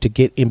stroke to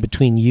get in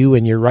between you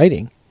and your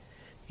writing.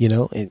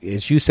 And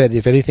as you said,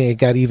 if anything, it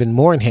got even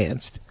more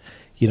enhanced.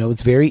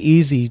 It's very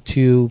easy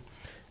to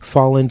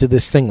fall into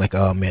this thing like,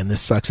 oh man,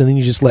 this sucks. And then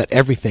you just let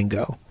everything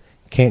go.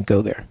 Can't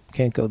go there.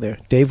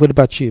 Dave, what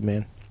about you,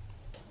 man?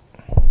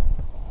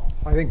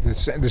 I think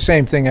the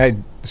same thing. I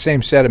had the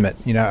same sentiment.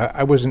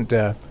 I wasn't.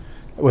 It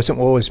wasn't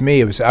what was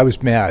me. I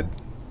was mad.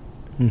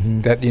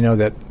 Mm-hmm. That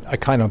that I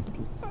kind of.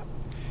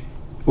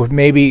 Well,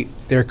 maybe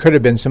there could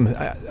have been some.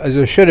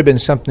 There should have been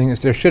something.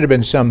 There should have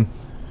been some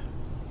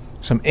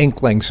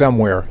inkling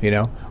somewhere.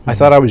 Mm-hmm. I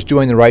thought I was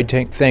doing the right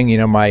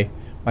thing. My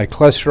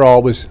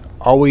cholesterol was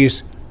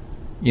always,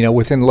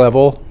 within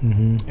level,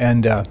 mm-hmm.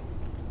 and.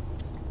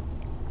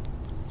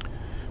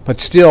 But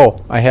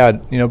still, I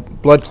had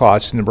blood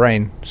clots in the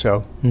brain.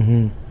 So,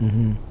 mm-hmm.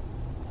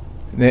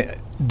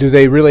 Mm-hmm. Do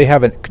they really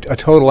have a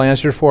total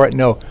answer for it?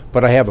 No,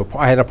 but I had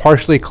a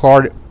partially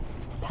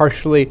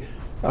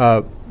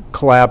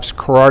collapsed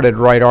carotid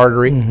right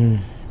artery.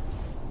 Mm-hmm.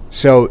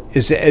 So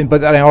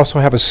but then I also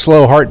have a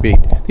slow heartbeat.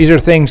 These are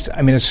things.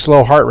 A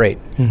slow heart rate.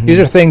 Mm-hmm. These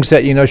are things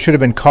that should have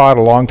been caught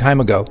a long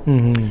time ago.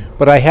 Mm-hmm.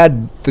 But I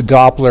had the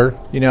Doppler.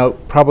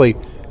 Probably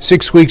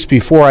 6 weeks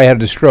before I had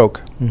the stroke.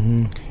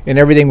 Mm-hmm. And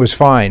everything was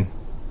fine.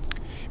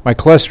 My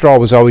cholesterol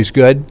was always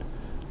good.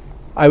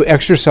 I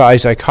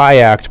exercised, I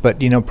kayaked, but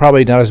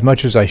probably not as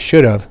much as I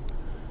should have.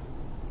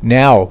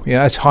 Now,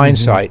 that's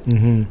hindsight.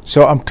 Mm-hmm.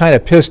 So I'm kind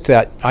of pissed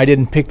that I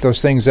didn't pick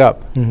those things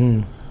up,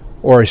 mm-hmm.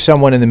 or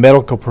someone in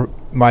the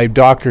my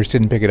doctors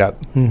didn't pick it up.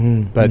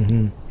 Mm-hmm. But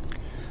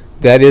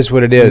that is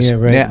what it is. Yeah,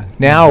 right.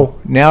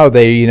 Now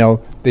they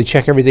they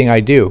check everything I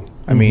do.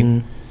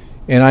 And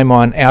I'm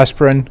on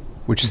aspirin,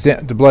 which is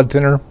the blood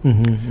thinner,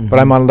 mm-hmm. but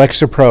I'm on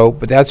Lexapro,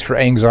 but that's for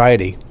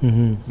anxiety.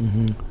 Mm-hmm.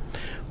 Mm-hmm.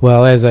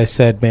 Well, as I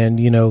said, man,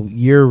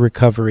 your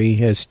recovery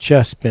has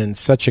just been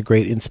such a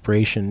great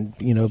inspiration.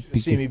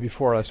 See me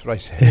before, that's what I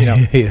said.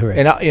 Yeah, right.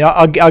 And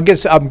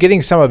I'm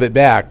getting some of it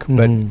back,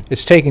 but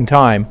it's taking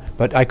time.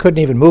 But I couldn't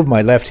even move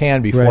my left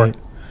hand before, right.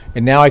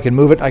 And now I can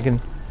move it. I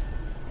can.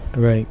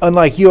 Right.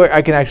 Unlike you,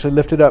 I can actually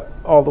lift it up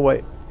all the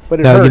way. But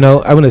it now, hurts.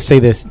 I want to say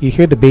this. You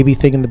hear the baby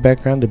thing in the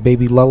background, the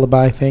baby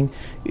lullaby thing?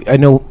 I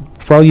know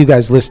for all you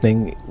guys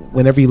listening,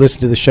 whenever you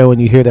listen to the show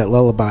and you hear that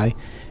lullaby,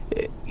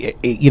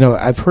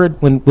 I've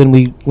heard when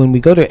we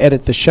go to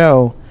edit the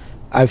show,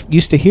 I've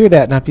used to hear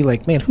that and I'd be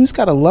like, man, who's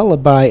got a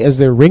lullaby as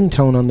their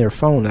ringtone on their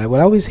phone? I would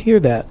always hear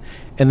that.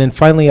 And then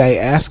finally I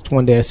asked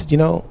one day, I said,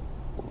 now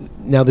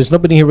there's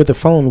nobody here with a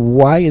phone.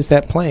 Why is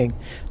that playing?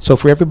 So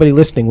for everybody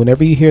listening,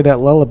 whenever you hear that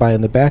lullaby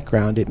in the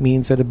background, it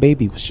means that a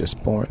baby was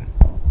just born.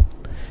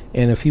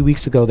 And a few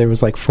weeks ago, there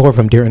was like 4 of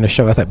them during the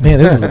show. I thought, man,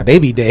 this is a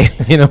baby day.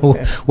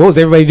 What was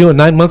everybody doing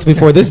 9 months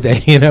before this day?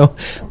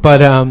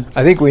 But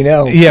I think we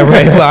know. Yeah,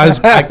 right.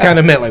 Well, I kind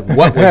of meant like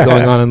what was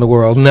going on in the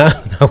world, not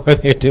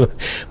what they're doing.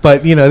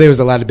 But there was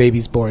a lot of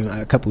babies born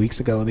a couple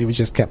weeks ago, and they were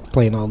just kept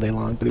playing all day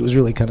long. But it was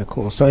really kind of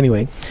cool. So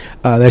anyway,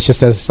 that's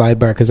just as a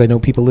sidebar, because I know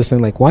people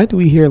listening like, why do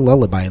we hear a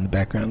lullaby in the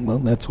background? Well,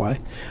 that's why.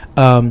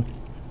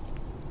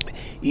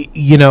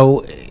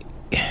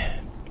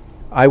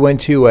 I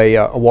went to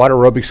a water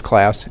aerobics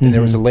class, and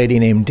there was a lady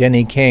named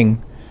Denny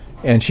King,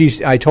 and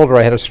I told her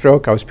I had a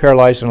stroke. I was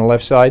paralyzed on the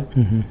left side,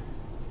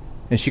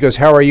 and she goes,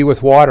 "How are you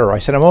with water?" I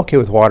said, "I'm okay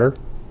with water.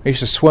 I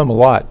used to swim a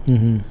lot."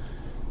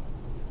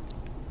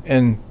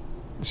 And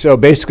so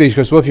basically she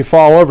goes, "Well, if you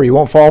fall over, you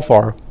won't fall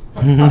far."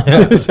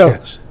 So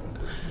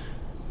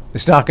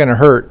it's not going to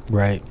hurt.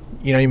 Right.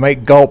 You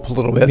might gulp a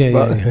little bit.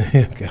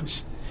 Yeah.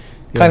 Gosh.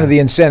 Kind of the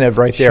incentive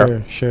right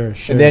there. Sure.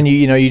 And then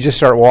you just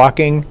start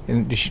walking,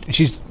 and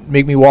she's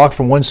make me walk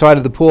from one side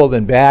of the pool,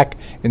 then back,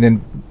 and then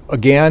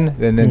again,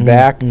 then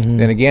back,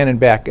 then again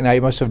and back. And I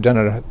must have done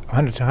it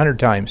 100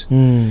 times.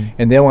 And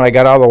then when I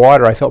got out of the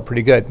water, I felt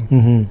pretty good.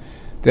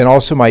 Then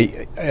also my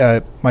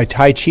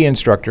Tai Chi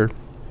instructor,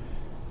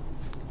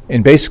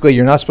 and basically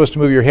you're not supposed to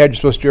move your head, you're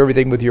supposed to do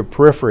everything with your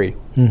periphery.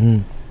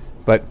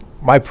 But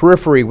my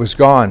periphery was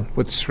gone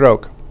with the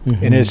stroke,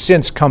 and it has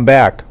since come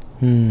back.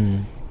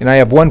 And I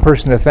have one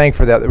person to thank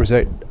for that. There was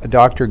a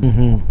doctor,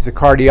 he's a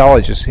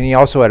cardiologist, and he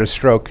also had a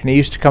stroke. And he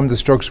used to come to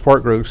stroke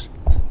support groups.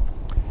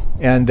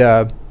 And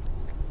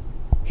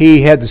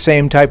he had the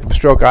same type of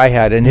stroke I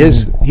had. And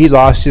he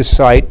lost his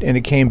sight, and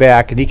it came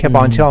back. And he kept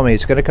on telling me,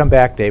 it's going to come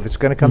back, Dave. It's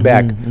going to come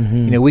back.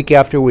 Week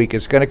after week,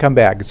 it's going to come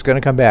back. It's going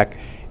to come back.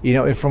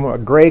 And from a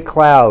gray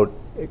cloud,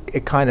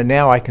 it kind of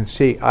now I can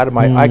see out of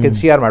my I can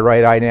see out of my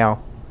right eye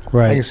now.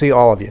 Right. I can see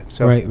all of you.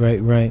 So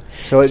Right.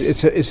 So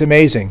it's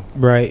amazing.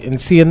 Right. And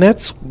see, and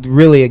that's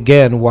really,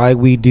 again, why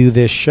we do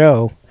this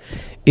show,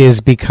 is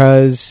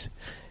because,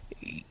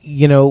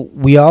 you know,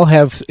 we all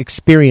have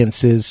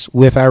experiences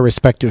with our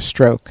respective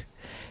stroke.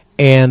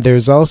 And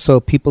there's also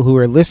people who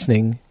are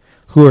listening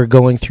who are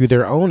going through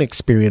their own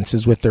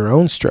experiences with their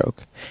own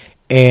stroke.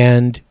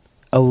 And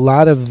a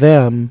lot of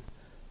them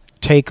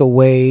take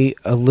away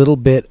a little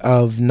bit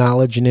of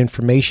knowledge and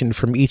information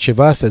from each of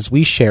us as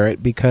we share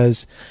it,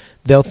 because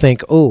they'll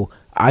think, oh,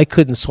 I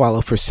couldn't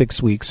swallow for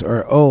 6 weeks,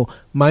 or, oh,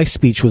 my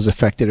speech was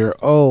affected, or,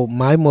 oh,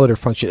 my motor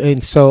function.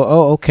 And so,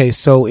 oh, okay,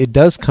 so it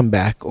does come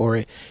back,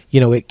 or,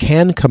 you know, it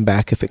can come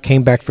back. If it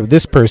came back for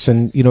this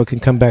person, you know, it can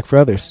come back for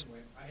others.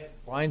 I had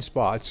blind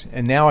spots,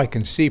 and now I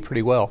can see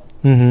pretty well.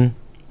 Mm-hmm.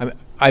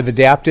 I've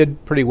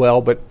adapted pretty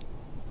well, but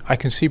I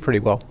can see pretty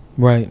well.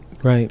 Right.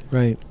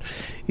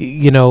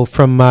 You know,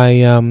 from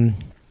my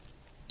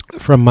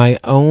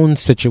own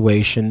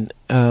situation,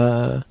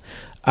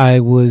 I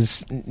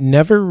was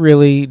never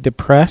really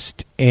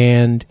depressed,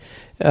 and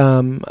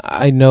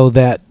I know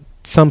that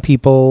some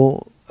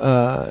people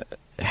may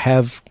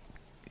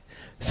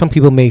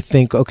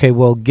think, okay,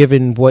 well,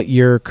 given what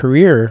your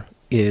career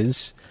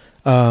is,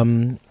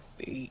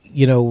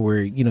 you know,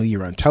 where, you know,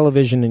 you're on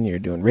television and you're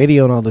doing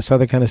radio and all this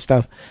other kind of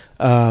stuff,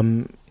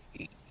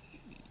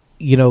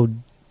 you know,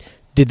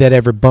 did that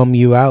ever bum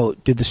you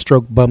out? Did the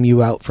stroke bum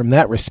you out from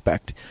that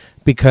respect?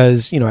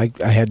 Because, you know, I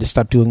had to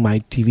stop doing my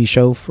TV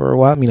show for a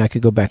while. I mean, I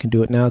could go back and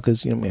do it now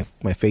because, you know,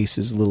 my face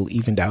is a little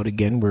evened out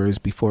again, whereas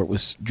before it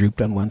was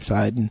drooped on one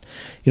side. And,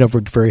 you know, I've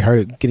worked very hard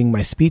at getting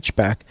my speech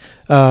back.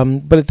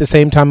 But at the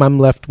same time, I'm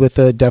left with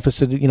a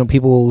deficit. You know,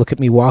 people will look at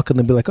me walk and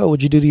they'll be like, oh,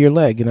 what'd you do to your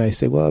leg? And I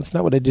say, well, it's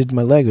not what I did to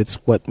my leg. It's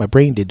what my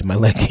brain did to my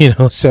leg, you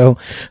know. So,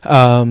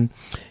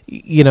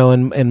 you know,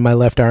 and my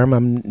left arm,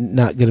 I'm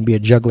not going to be a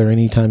juggler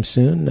anytime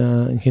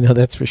soon. You know,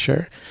 that's for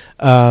sure.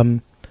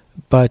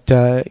 But,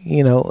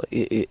 you know,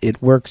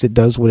 it works, it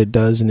does what it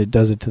does, and it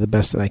does it to the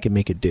best that I can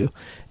make it do.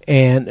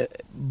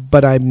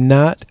 But I'm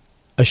not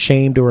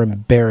ashamed or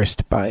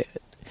embarrassed by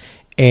it.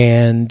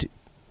 And,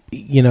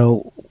 you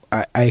know,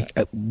 I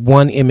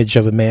one image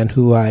of a man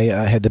who I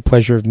had the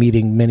pleasure of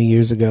meeting many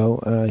years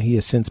ago, he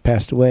has since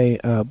passed away,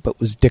 but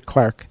was Dick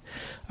Clark.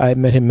 I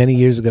met him many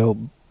years ago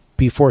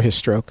before his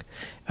stroke.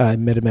 I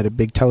met him at a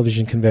big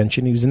television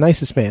convention. He was the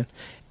nicest man.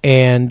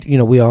 And, you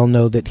know, we all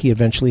know that he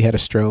eventually had a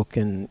stroke,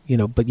 and, you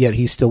know, but yet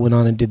he still went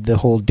on and did the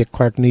whole Dick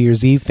Clark New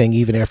Year's Eve thing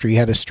even after he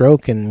had a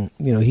stroke. And,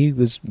 you know, he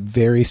was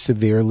very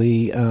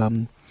severely,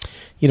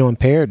 you know,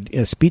 impaired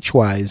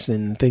speech-wise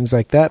and things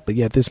like that. But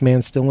yet this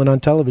man still went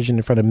on television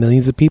in front of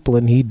millions of people,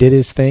 and he did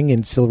his thing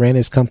and still ran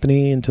his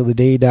company until the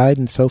day he died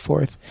and so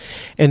forth.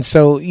 And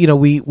so, you know,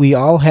 we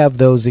all have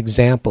those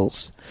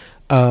examples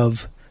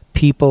of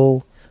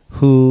people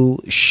who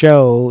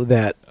show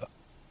that,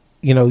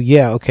 you know,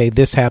 yeah, okay,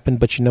 this happened,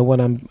 but you know what?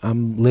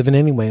 I'm living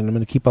anyway, and I'm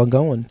going to keep on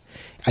going.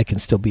 I can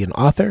still be an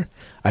author.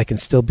 I can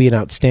still be an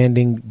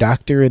outstanding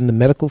doctor in the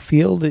medical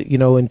field, you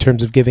know, in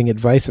terms of giving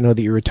advice. I know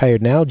that you're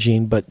retired now,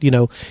 Gene, but, you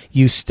know,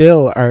 you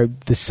still are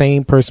the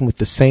same person with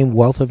the same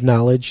wealth of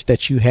knowledge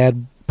that you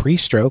had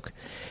pre-stroke,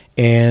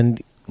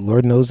 and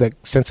Lord knows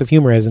that sense of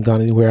humor hasn't gone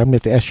anywhere. I'm going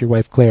to have to ask your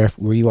wife, Claire,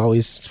 were you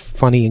always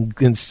funny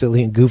and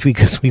silly and goofy?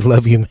 Because we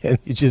love you, man.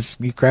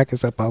 You crack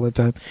us up all the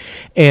time.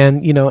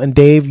 And, you know, and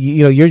Dave,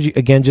 you know, you're,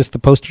 again, just the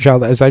poster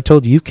child. As I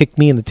told you, you've kicked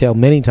me in the tail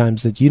many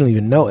times that you don't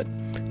even know it.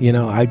 You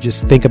know, I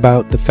just think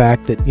about the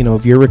fact that, you know,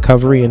 of your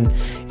recovery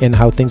and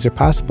how things are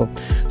possible.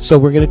 So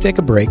we're going to take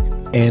a break.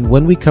 And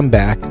when we come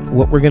back,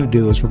 what we're going to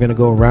do is we're going to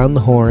go around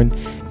the horn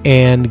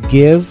and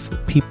give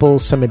people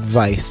some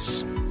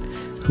advice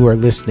who are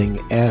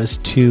listening as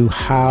to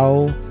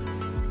how,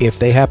 if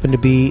they happen to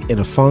be in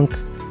a funk,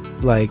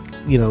 like,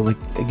 you know, like,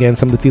 again,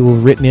 some of the people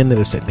who've written in that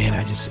have said, man,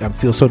 I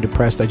feel so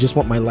depressed. I just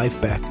want my life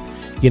back.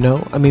 You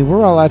know, I mean,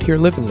 we're all out here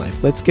living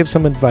life. Let's give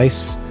some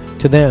advice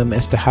to them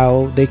as to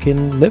how they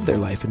can live their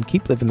life and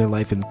keep living their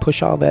life and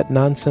push all that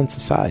nonsense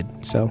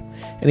aside. So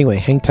anyway,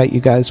 hang tight,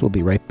 you guys. We'll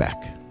be right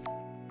back.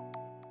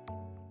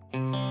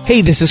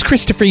 Hey, this is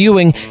Christopher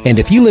Ewing, and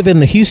if you live in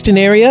the Houston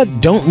area,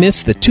 don't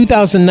miss the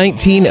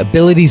 2019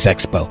 Abilities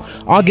Expo,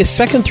 August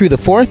 2nd through the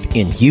 4th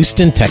in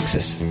Houston,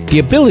 Texas. The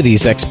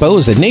Abilities Expo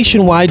is a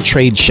nationwide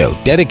trade show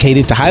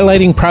dedicated to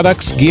highlighting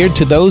products geared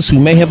to those who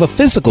may have a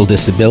physical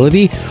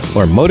disability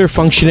or motor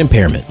function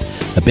impairment.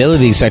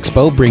 Abilities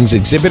Expo brings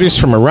exhibitors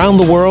from around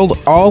the world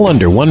all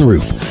under one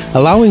roof,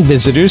 allowing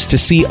visitors to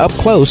see up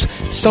close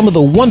some of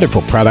the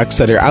wonderful products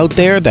that are out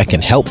there that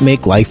can help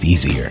make life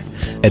easier.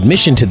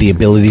 Admission to the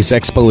Abilities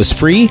Expo is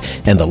free,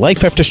 and the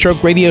Life After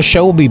Stroke radio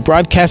show will be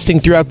broadcasting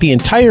throughout the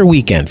entire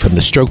weekend from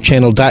the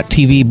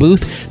strokechannel.tv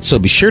booth, so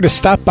be sure to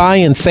stop by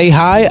and say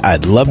hi.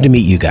 I'd love to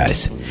meet you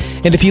guys.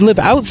 And if you live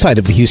outside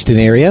of the Houston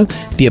area,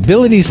 the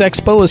Abilities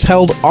Expo is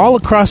held all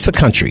across the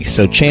country,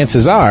 so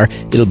chances are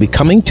it'll be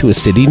coming to a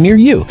city near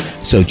you.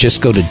 So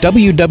just go to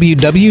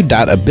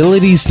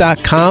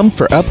www.abilities.com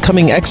for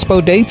upcoming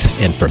expo dates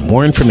and for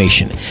more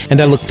information.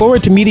 And I look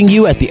forward to meeting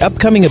you at the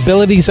upcoming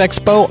Abilities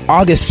Expo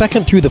August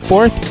 2nd through the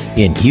 4th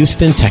in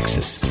Houston,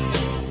 Texas.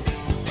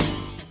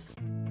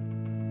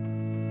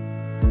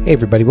 Hey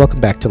everybody,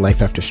 welcome back to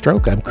Life After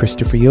Stroke. I'm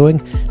Christopher Ewing.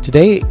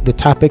 Today the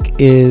topic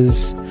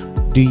is,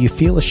 do you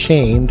feel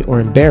ashamed or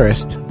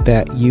embarrassed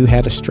that you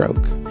had a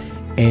stroke?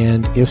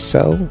 And if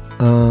so,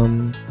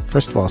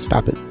 first of all,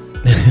 stop it.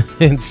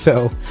 And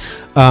so,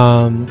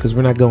 because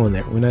we're not going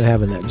there. We're not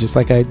having that. Just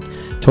like I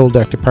told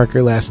Dr.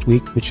 Parker last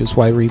week, which is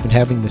why we're even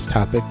having this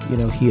topic,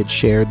 he had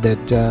shared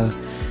that,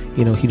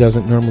 he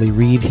doesn't normally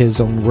read his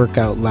own work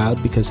out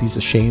loud because he's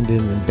ashamed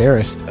and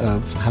embarrassed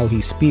of how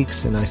he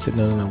speaks. And I said,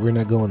 no, we're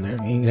not going there.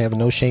 You ain't gonna have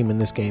no shame in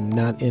this game,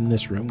 not in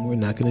this room. We're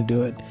not going to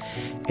do it.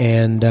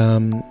 And,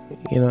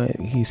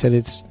 he said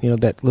it's,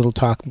 that little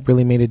talk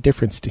really made a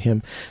difference to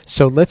him.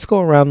 So let's go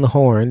around the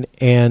horn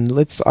and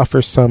let's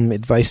offer some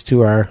advice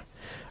to our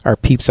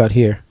peeps out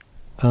here.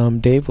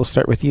 Dave, we'll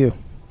start with you.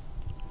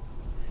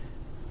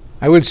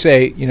 I would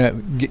say,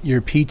 get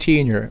your PT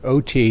and your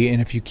OT, and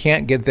if you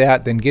can't get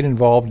that, then get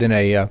involved in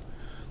a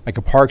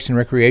parks and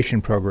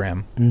recreation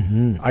program.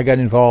 Mm-hmm. I got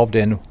involved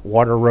in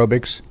water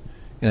aerobics,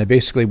 and I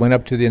basically went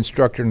up to the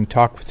instructor and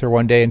talked with her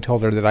one day and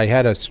told her that I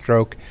had a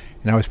stroke,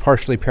 and I was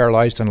partially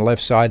paralyzed on the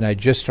left side, and I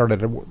just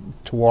started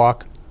to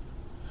walk.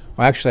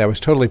 Well, actually, I was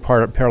totally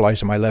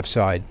paralyzed on my left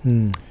side,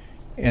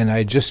 and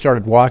I just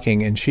started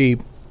walking, and she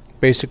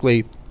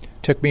basically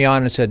took me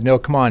on and said, no,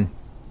 come on,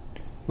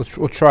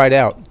 we'll try it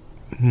out.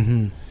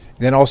 Mm-hmm.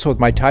 Then also with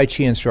my Tai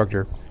Chi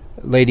instructor,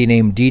 a lady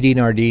named Didi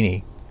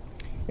Nardini,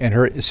 and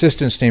her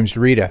assistant's name's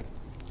Rita.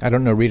 I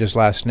don't know Rita's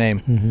last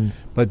name,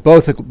 but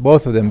both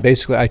of them,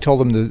 basically, I told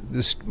them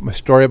the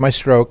story of my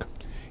stroke,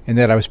 and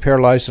that I was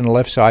paralyzed on the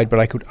left side, but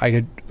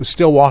I was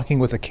still walking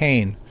with a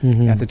cane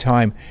at the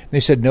time. And they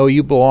said, no,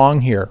 you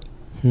belong here.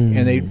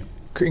 And they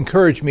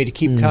encouraged me to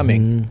keep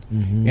coming,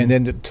 and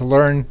then to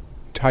learn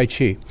Tai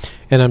Chi.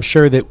 And I'm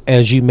sure that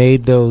as you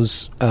made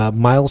those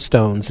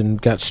milestones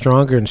and got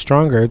stronger and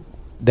stronger,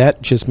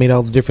 that just made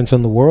all the difference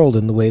in the world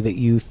in the way that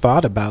you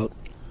thought about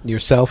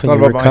yourself and your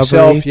recovery.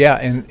 Myself, yeah,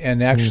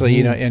 and actually,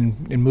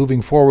 in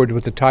moving forward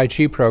with the Tai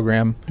Chi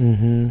program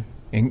and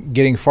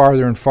getting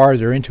farther and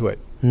farther into it.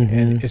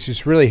 And it's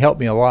just really helped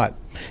me a lot.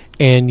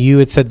 And you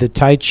had said that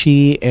Tai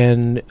Chi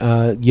and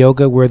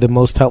yoga were the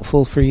most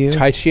helpful for you?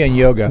 Tai Chi and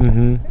yoga.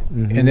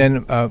 And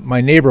then my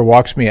neighbor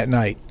walks me at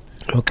night.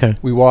 Okay.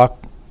 We walk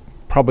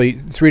probably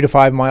 3 to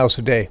 5 miles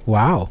a day.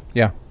 Wow.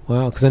 Yeah.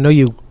 Wow, because I know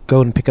you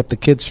go and pick up the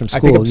kids from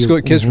school. I pick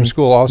up kids from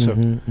school also.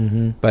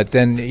 But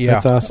then,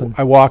 that's awesome.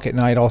 I walk at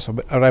night also.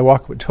 But I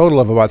walk a total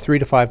of about 3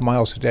 to 5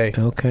 miles a day.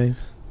 Okay.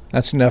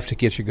 That's enough to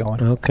get you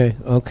going.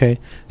 Okay.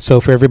 So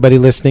for everybody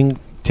listening,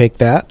 take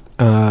that.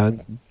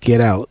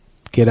 Get out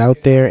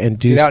there and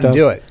do stuff. Get out and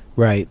do it.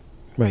 Right.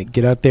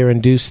 Get out there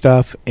and do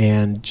stuff,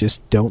 and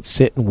just don't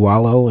sit and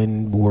wallow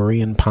and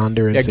worry and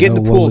ponder and say, get in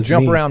the pool,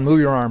 jump around,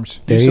 move your arms.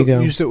 There you go.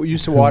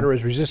 Use the water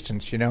as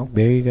resistance,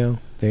 There you go.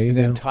 And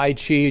then Tai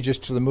Chi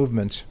just to the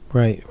movements.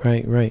 Right.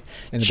 And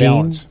the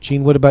balance.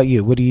 Gene, what about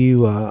you? What do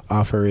you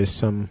offer as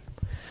some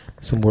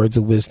words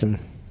of wisdom?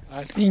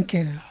 I think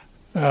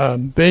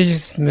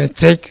biggest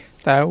mistake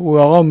that we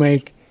all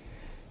make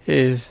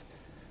is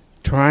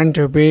trying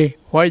to be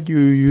what you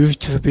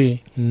used to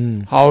be,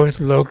 how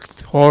it looks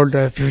toward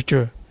the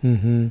future,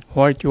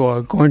 what you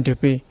are going to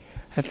be.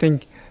 I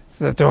think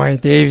that's why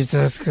Dave is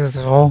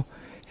successful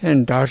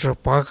and Dr.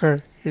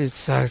 Parker is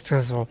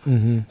successful,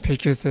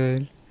 because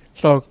they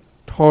look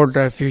toward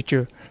the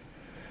future.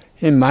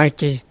 In my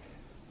case,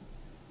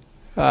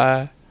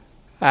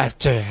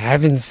 after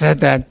having said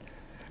that,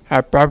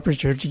 I probably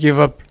should give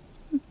up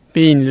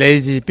being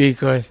lazy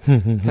because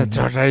that's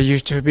what I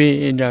used to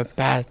be in the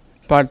past.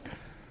 But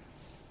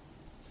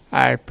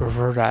I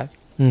prefer that.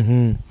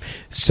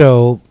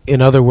 So,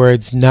 in other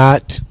words,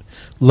 not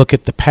look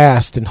at the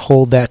past and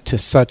hold that to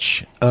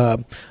such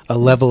a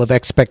level of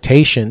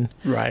expectation.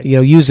 Right.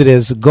 Use it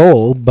as a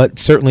goal, but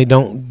certainly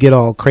don't get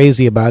all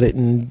crazy about it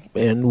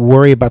and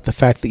worry about the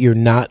fact that you're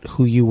not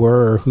who you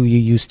were or who you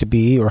used to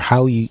be or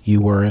how you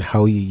were and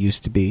how you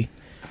used to be.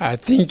 I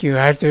think you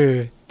have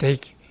to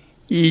take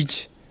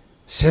each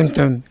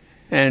symptom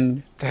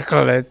and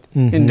tackle it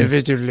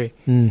individually.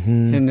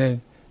 And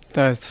then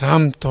the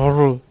sum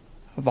total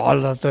of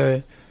all of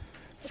the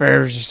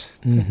various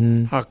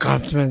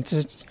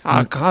accomplishments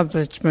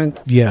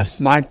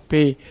might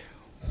be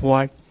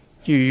what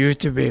you used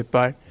to be,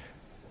 but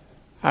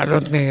I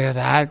don't think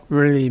that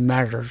really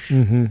matters.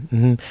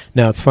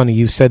 Now, it's funny,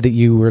 you said that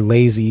you were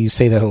lazy. You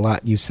say that a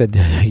lot. You said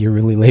that you're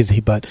really lazy,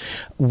 but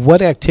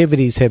what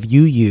activities have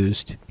you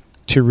used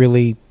to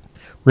really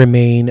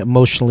remain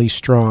emotionally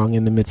strong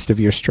in the midst of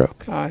your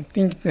stroke? I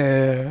think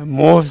the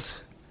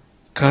most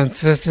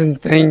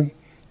consistent thing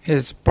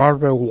is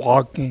probably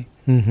walking.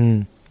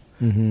 Mm-hmm.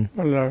 Mm-hmm.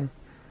 Well,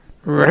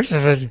 the rest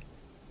of it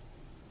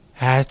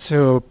has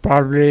to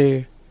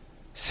probably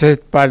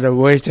sit by the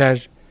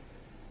wayside.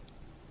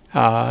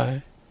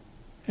 But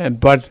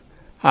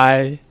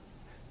I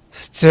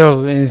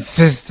still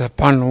insist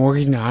upon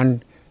working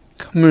on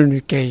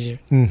communication.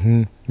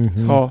 Mm-hmm.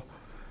 Mm-hmm. So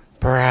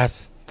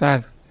perhaps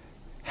that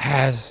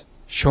has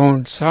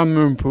shown some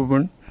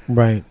improvement,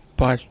 Right.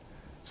 but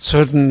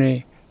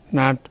certainly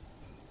not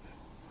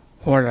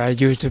what I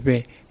used to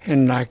be.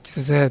 And like I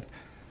said,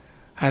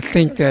 I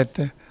think that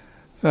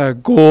the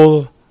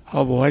goal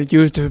of what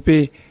used to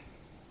be,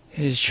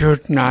 it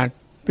should not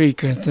be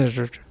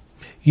considered.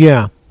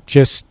 Yeah.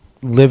 Just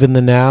live in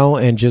the now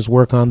and just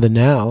work on the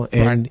now.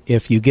 And Right.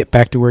 if you get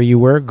back to where you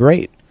were,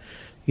 great.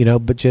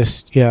 But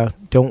just,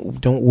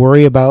 don't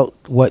worry about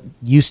what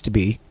used to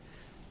be.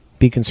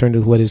 Be concerned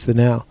with what is the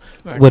now.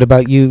 Right. What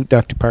about you,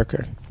 Dr.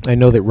 Parker? I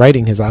know that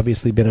writing has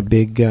obviously been a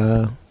big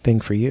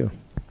thing for you.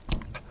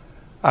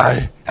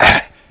 I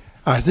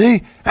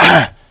think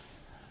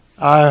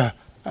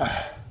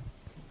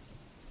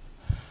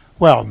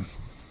well,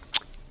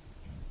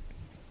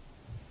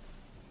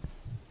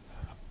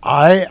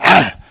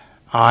 I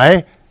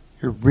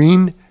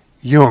Irene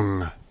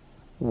Jung,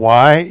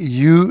 Y-U-N-G,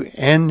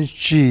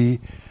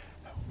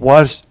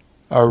 was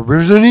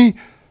originally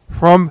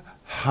from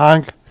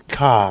Hong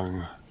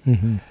Kong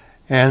Mm-hmm.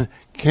 and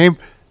came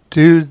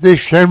to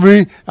this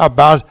country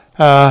about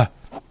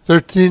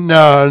 14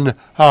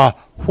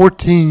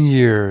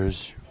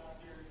 years.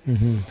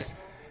 Mm-hmm.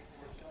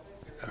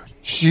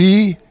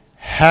 She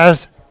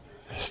has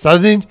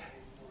studied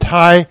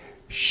Tai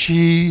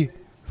Chi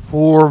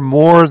for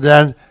more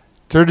than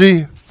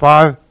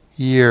 35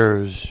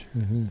 years.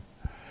 Mm-hmm.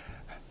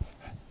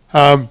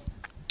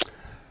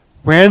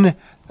 When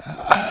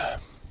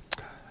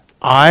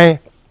I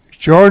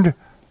joined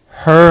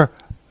her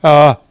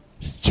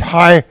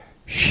Tai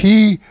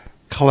Chi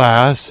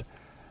class,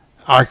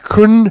 I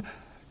couldn't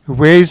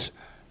raise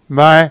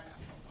my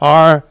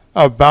arm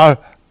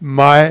about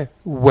my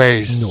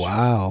waist.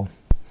 Wow.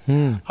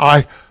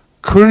 I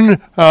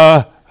couldn't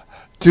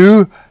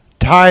do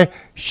Tai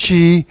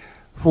Chi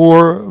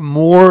for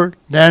more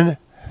than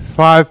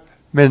 5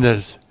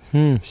 minutes.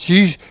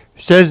 She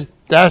said,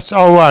 "That's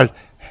all right.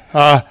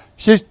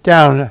 Sit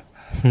down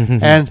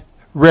and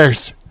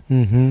rest."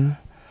 Mm-hmm.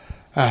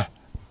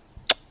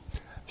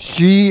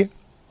 She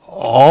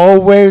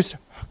always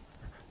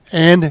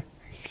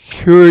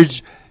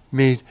encouraged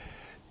me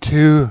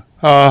to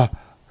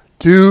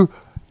do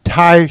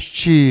Tai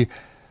Chi,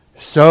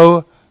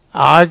 so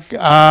I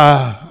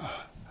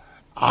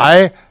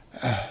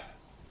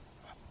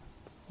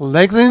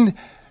lengthened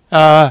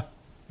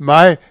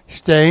my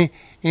stay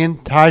in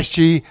Tai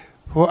Chi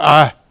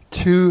for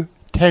to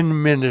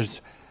 10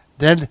 minutes,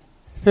 then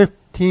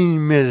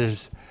 15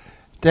 minutes,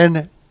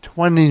 then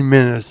 20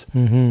 minutes,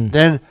 Mm-hmm.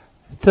 then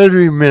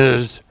 30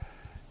 minutes,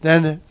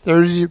 then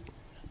 30,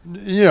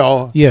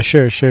 Yeah,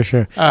 sure.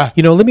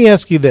 Let me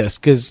ask you this,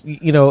 because,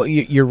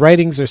 your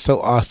writings are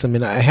so awesome,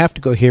 and I have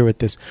to go here with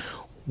this.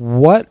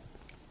 What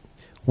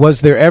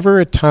was there ever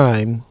a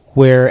time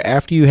where,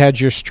 after you had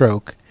your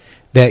stroke,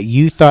 that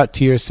you thought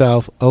to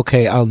yourself,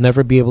 okay, I'll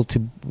never be able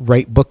to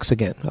write books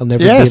again. I'll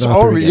never be an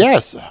author again.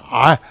 Yes.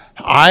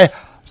 I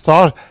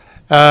thought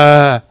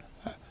that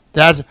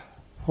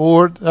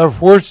for the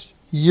first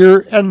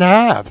year and a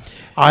half,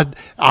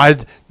 I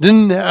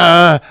didn't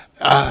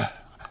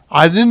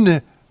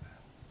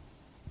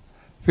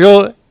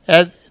feel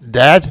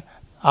that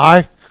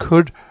I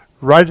could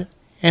write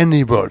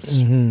any books.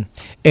 Mm-hmm.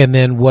 And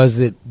then was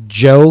it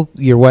Joe,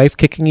 your wife,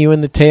 kicking you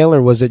in the tail,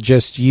 or was it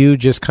just you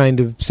just kind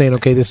of saying,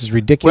 okay, this is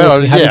ridiculous? Well,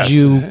 And how yes, did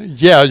you...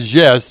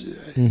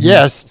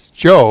 yes,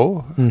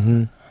 Joe,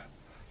 Mm-hmm.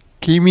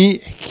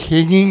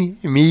 kicking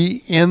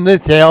me in the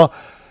tail,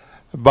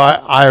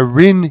 but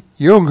Irene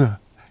Jung,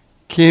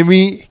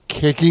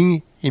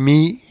 kicking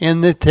me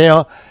in the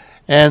tail,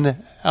 and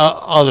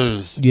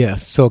others.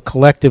 Yes. So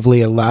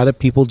collectively, a lot of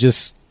people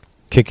just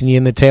kicking you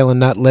in the tail and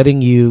not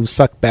letting you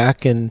suck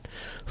back and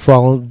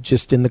fall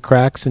just in the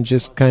cracks and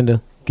just kind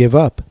of give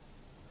up.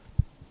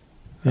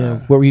 Yeah.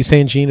 What were you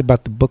saying, Gene,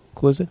 about the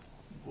book, was it?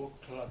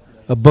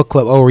 A book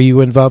club. Oh, were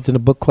you involved in a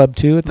book club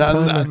too at the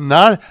time?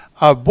 Not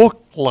a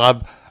book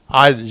club.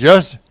 I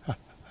just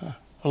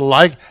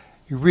like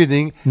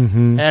reading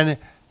and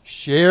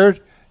shared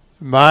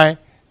my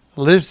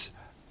list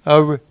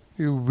of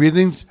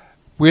readings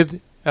with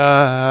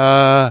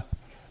the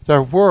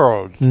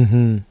world.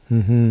 Mm-hmm.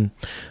 Mm-hmm.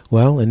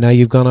 Well, and now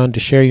you've gone on to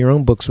share your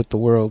own books with the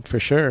world, for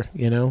sure,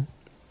 Yeah,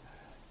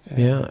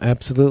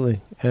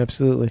 absolutely.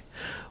 Absolutely.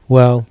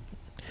 Well,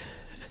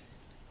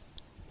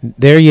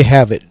 there you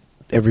have it,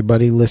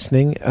 everybody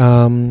listening.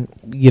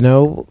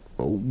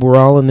 We're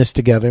all in this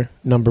together,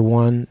 number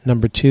one.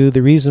 Number two,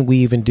 the reason we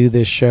even do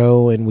this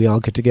show and we all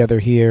get together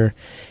here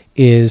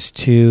is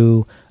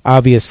to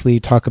obviously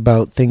talk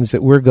about things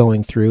that we're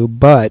going through,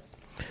 but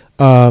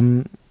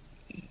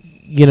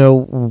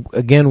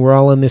again, we're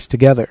all in this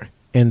together.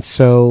 And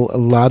so a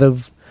lot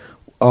of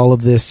all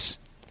of this,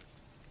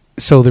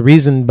 so the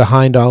reason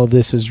behind all of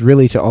this is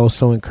really to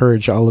also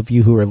encourage all of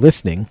you who are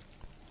listening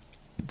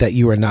that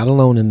you are not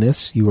alone in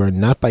this. You are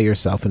not by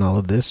yourself in all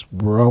of this.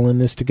 We're all in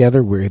this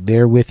together. We're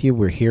there with you.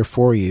 We're here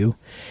for you.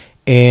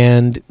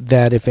 And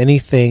that if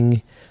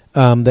anything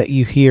that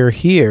you hear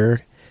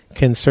here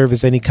can serve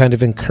as any kind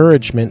of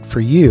encouragement for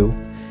you,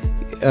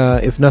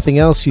 if nothing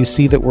else, you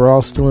see that we're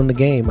all still in the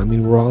game. I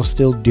mean, we're all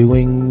still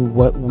doing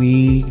what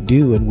we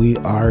do, and we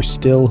are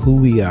still who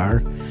we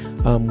are.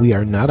 We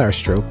are not our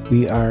stroke.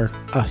 We are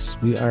us.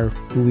 We are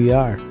who we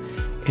are.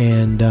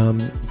 And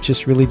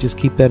just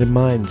keep that in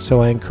mind.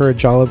 So I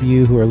encourage all of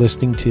you who are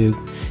listening to,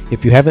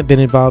 if you haven't been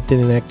involved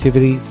in an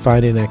activity,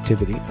 find an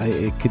activity.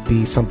 It could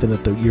be something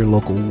at your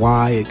local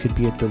Y. It could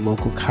be at the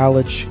local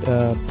college.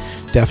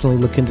 Definitely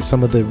look into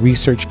some of the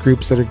research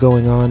groups that are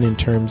going on in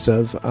terms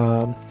of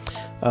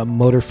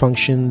motor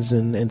functions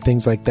and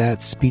things like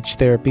that, speech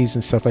therapies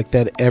and stuff like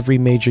that. Every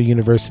major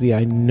university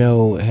I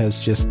know has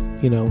just,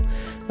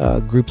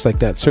 groups like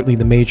that. Certainly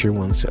the major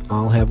ones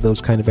all have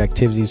those kind of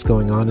activities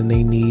going on, and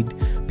they need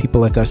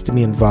people like us to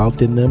be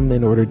involved in them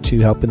in order to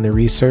help in their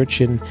research.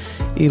 And,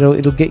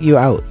 it'll get you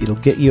out. It'll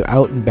get you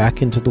out and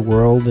back into the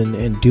world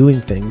and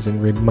doing things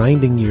and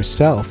reminding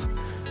yourself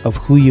of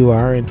who you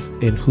are and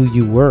who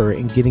you were,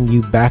 and getting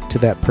you back to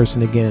that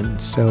person again.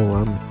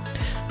 So,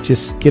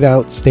 just get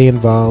out, stay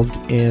involved,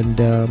 and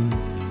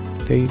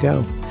there you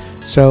go.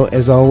 So,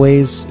 as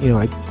always,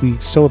 we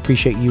so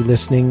appreciate you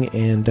listening,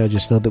 and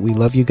just know that we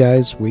love you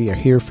guys. We are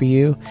here for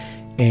you.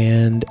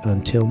 And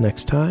until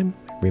next time,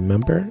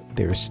 remember,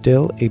 there is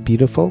still a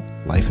beautiful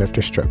life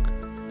after stroke.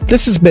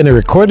 This has been a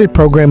recorded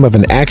program of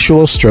an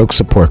actual stroke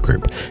support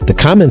group. The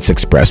comments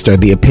expressed are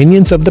the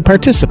opinions of the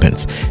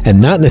participants, and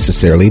not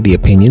necessarily the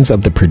opinions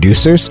of the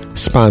producers,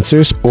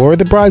 sponsors, or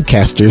the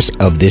broadcasters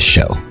of this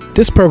show.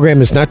 This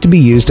program is not to be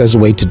used as a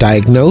way to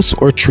diagnose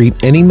or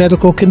treat any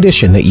medical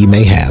condition that you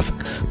may have.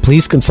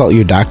 Please consult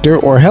your doctor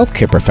or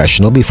healthcare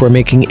professional before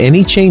making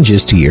any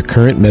changes to your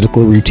current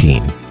medical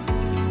routine.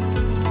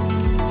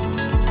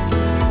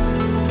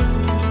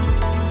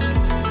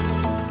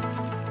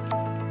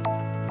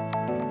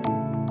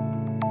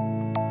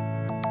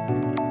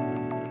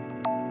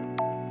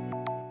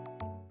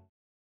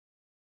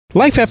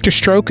 Life After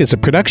Stroke is a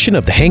production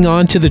of the Hang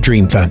On to the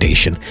Dream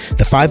Foundation,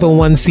 the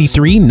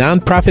 501c3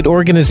 nonprofit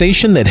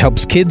organization that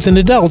helps kids and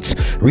adults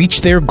reach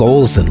their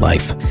goals in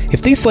life.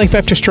 If these Life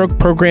After Stroke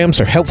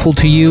programs are helpful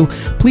to you,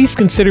 please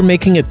consider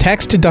making a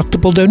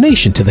tax-deductible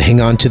donation to the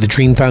Hang On to the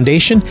Dream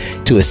Foundation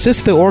to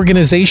assist the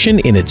organization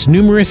in its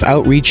numerous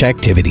outreach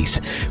activities.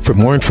 For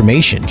more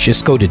information,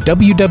 just go to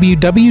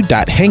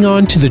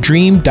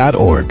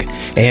www.hangontothedream.org.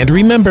 And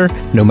remember,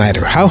 no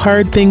matter how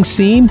hard things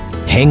seem,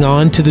 hang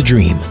on to the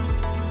dream.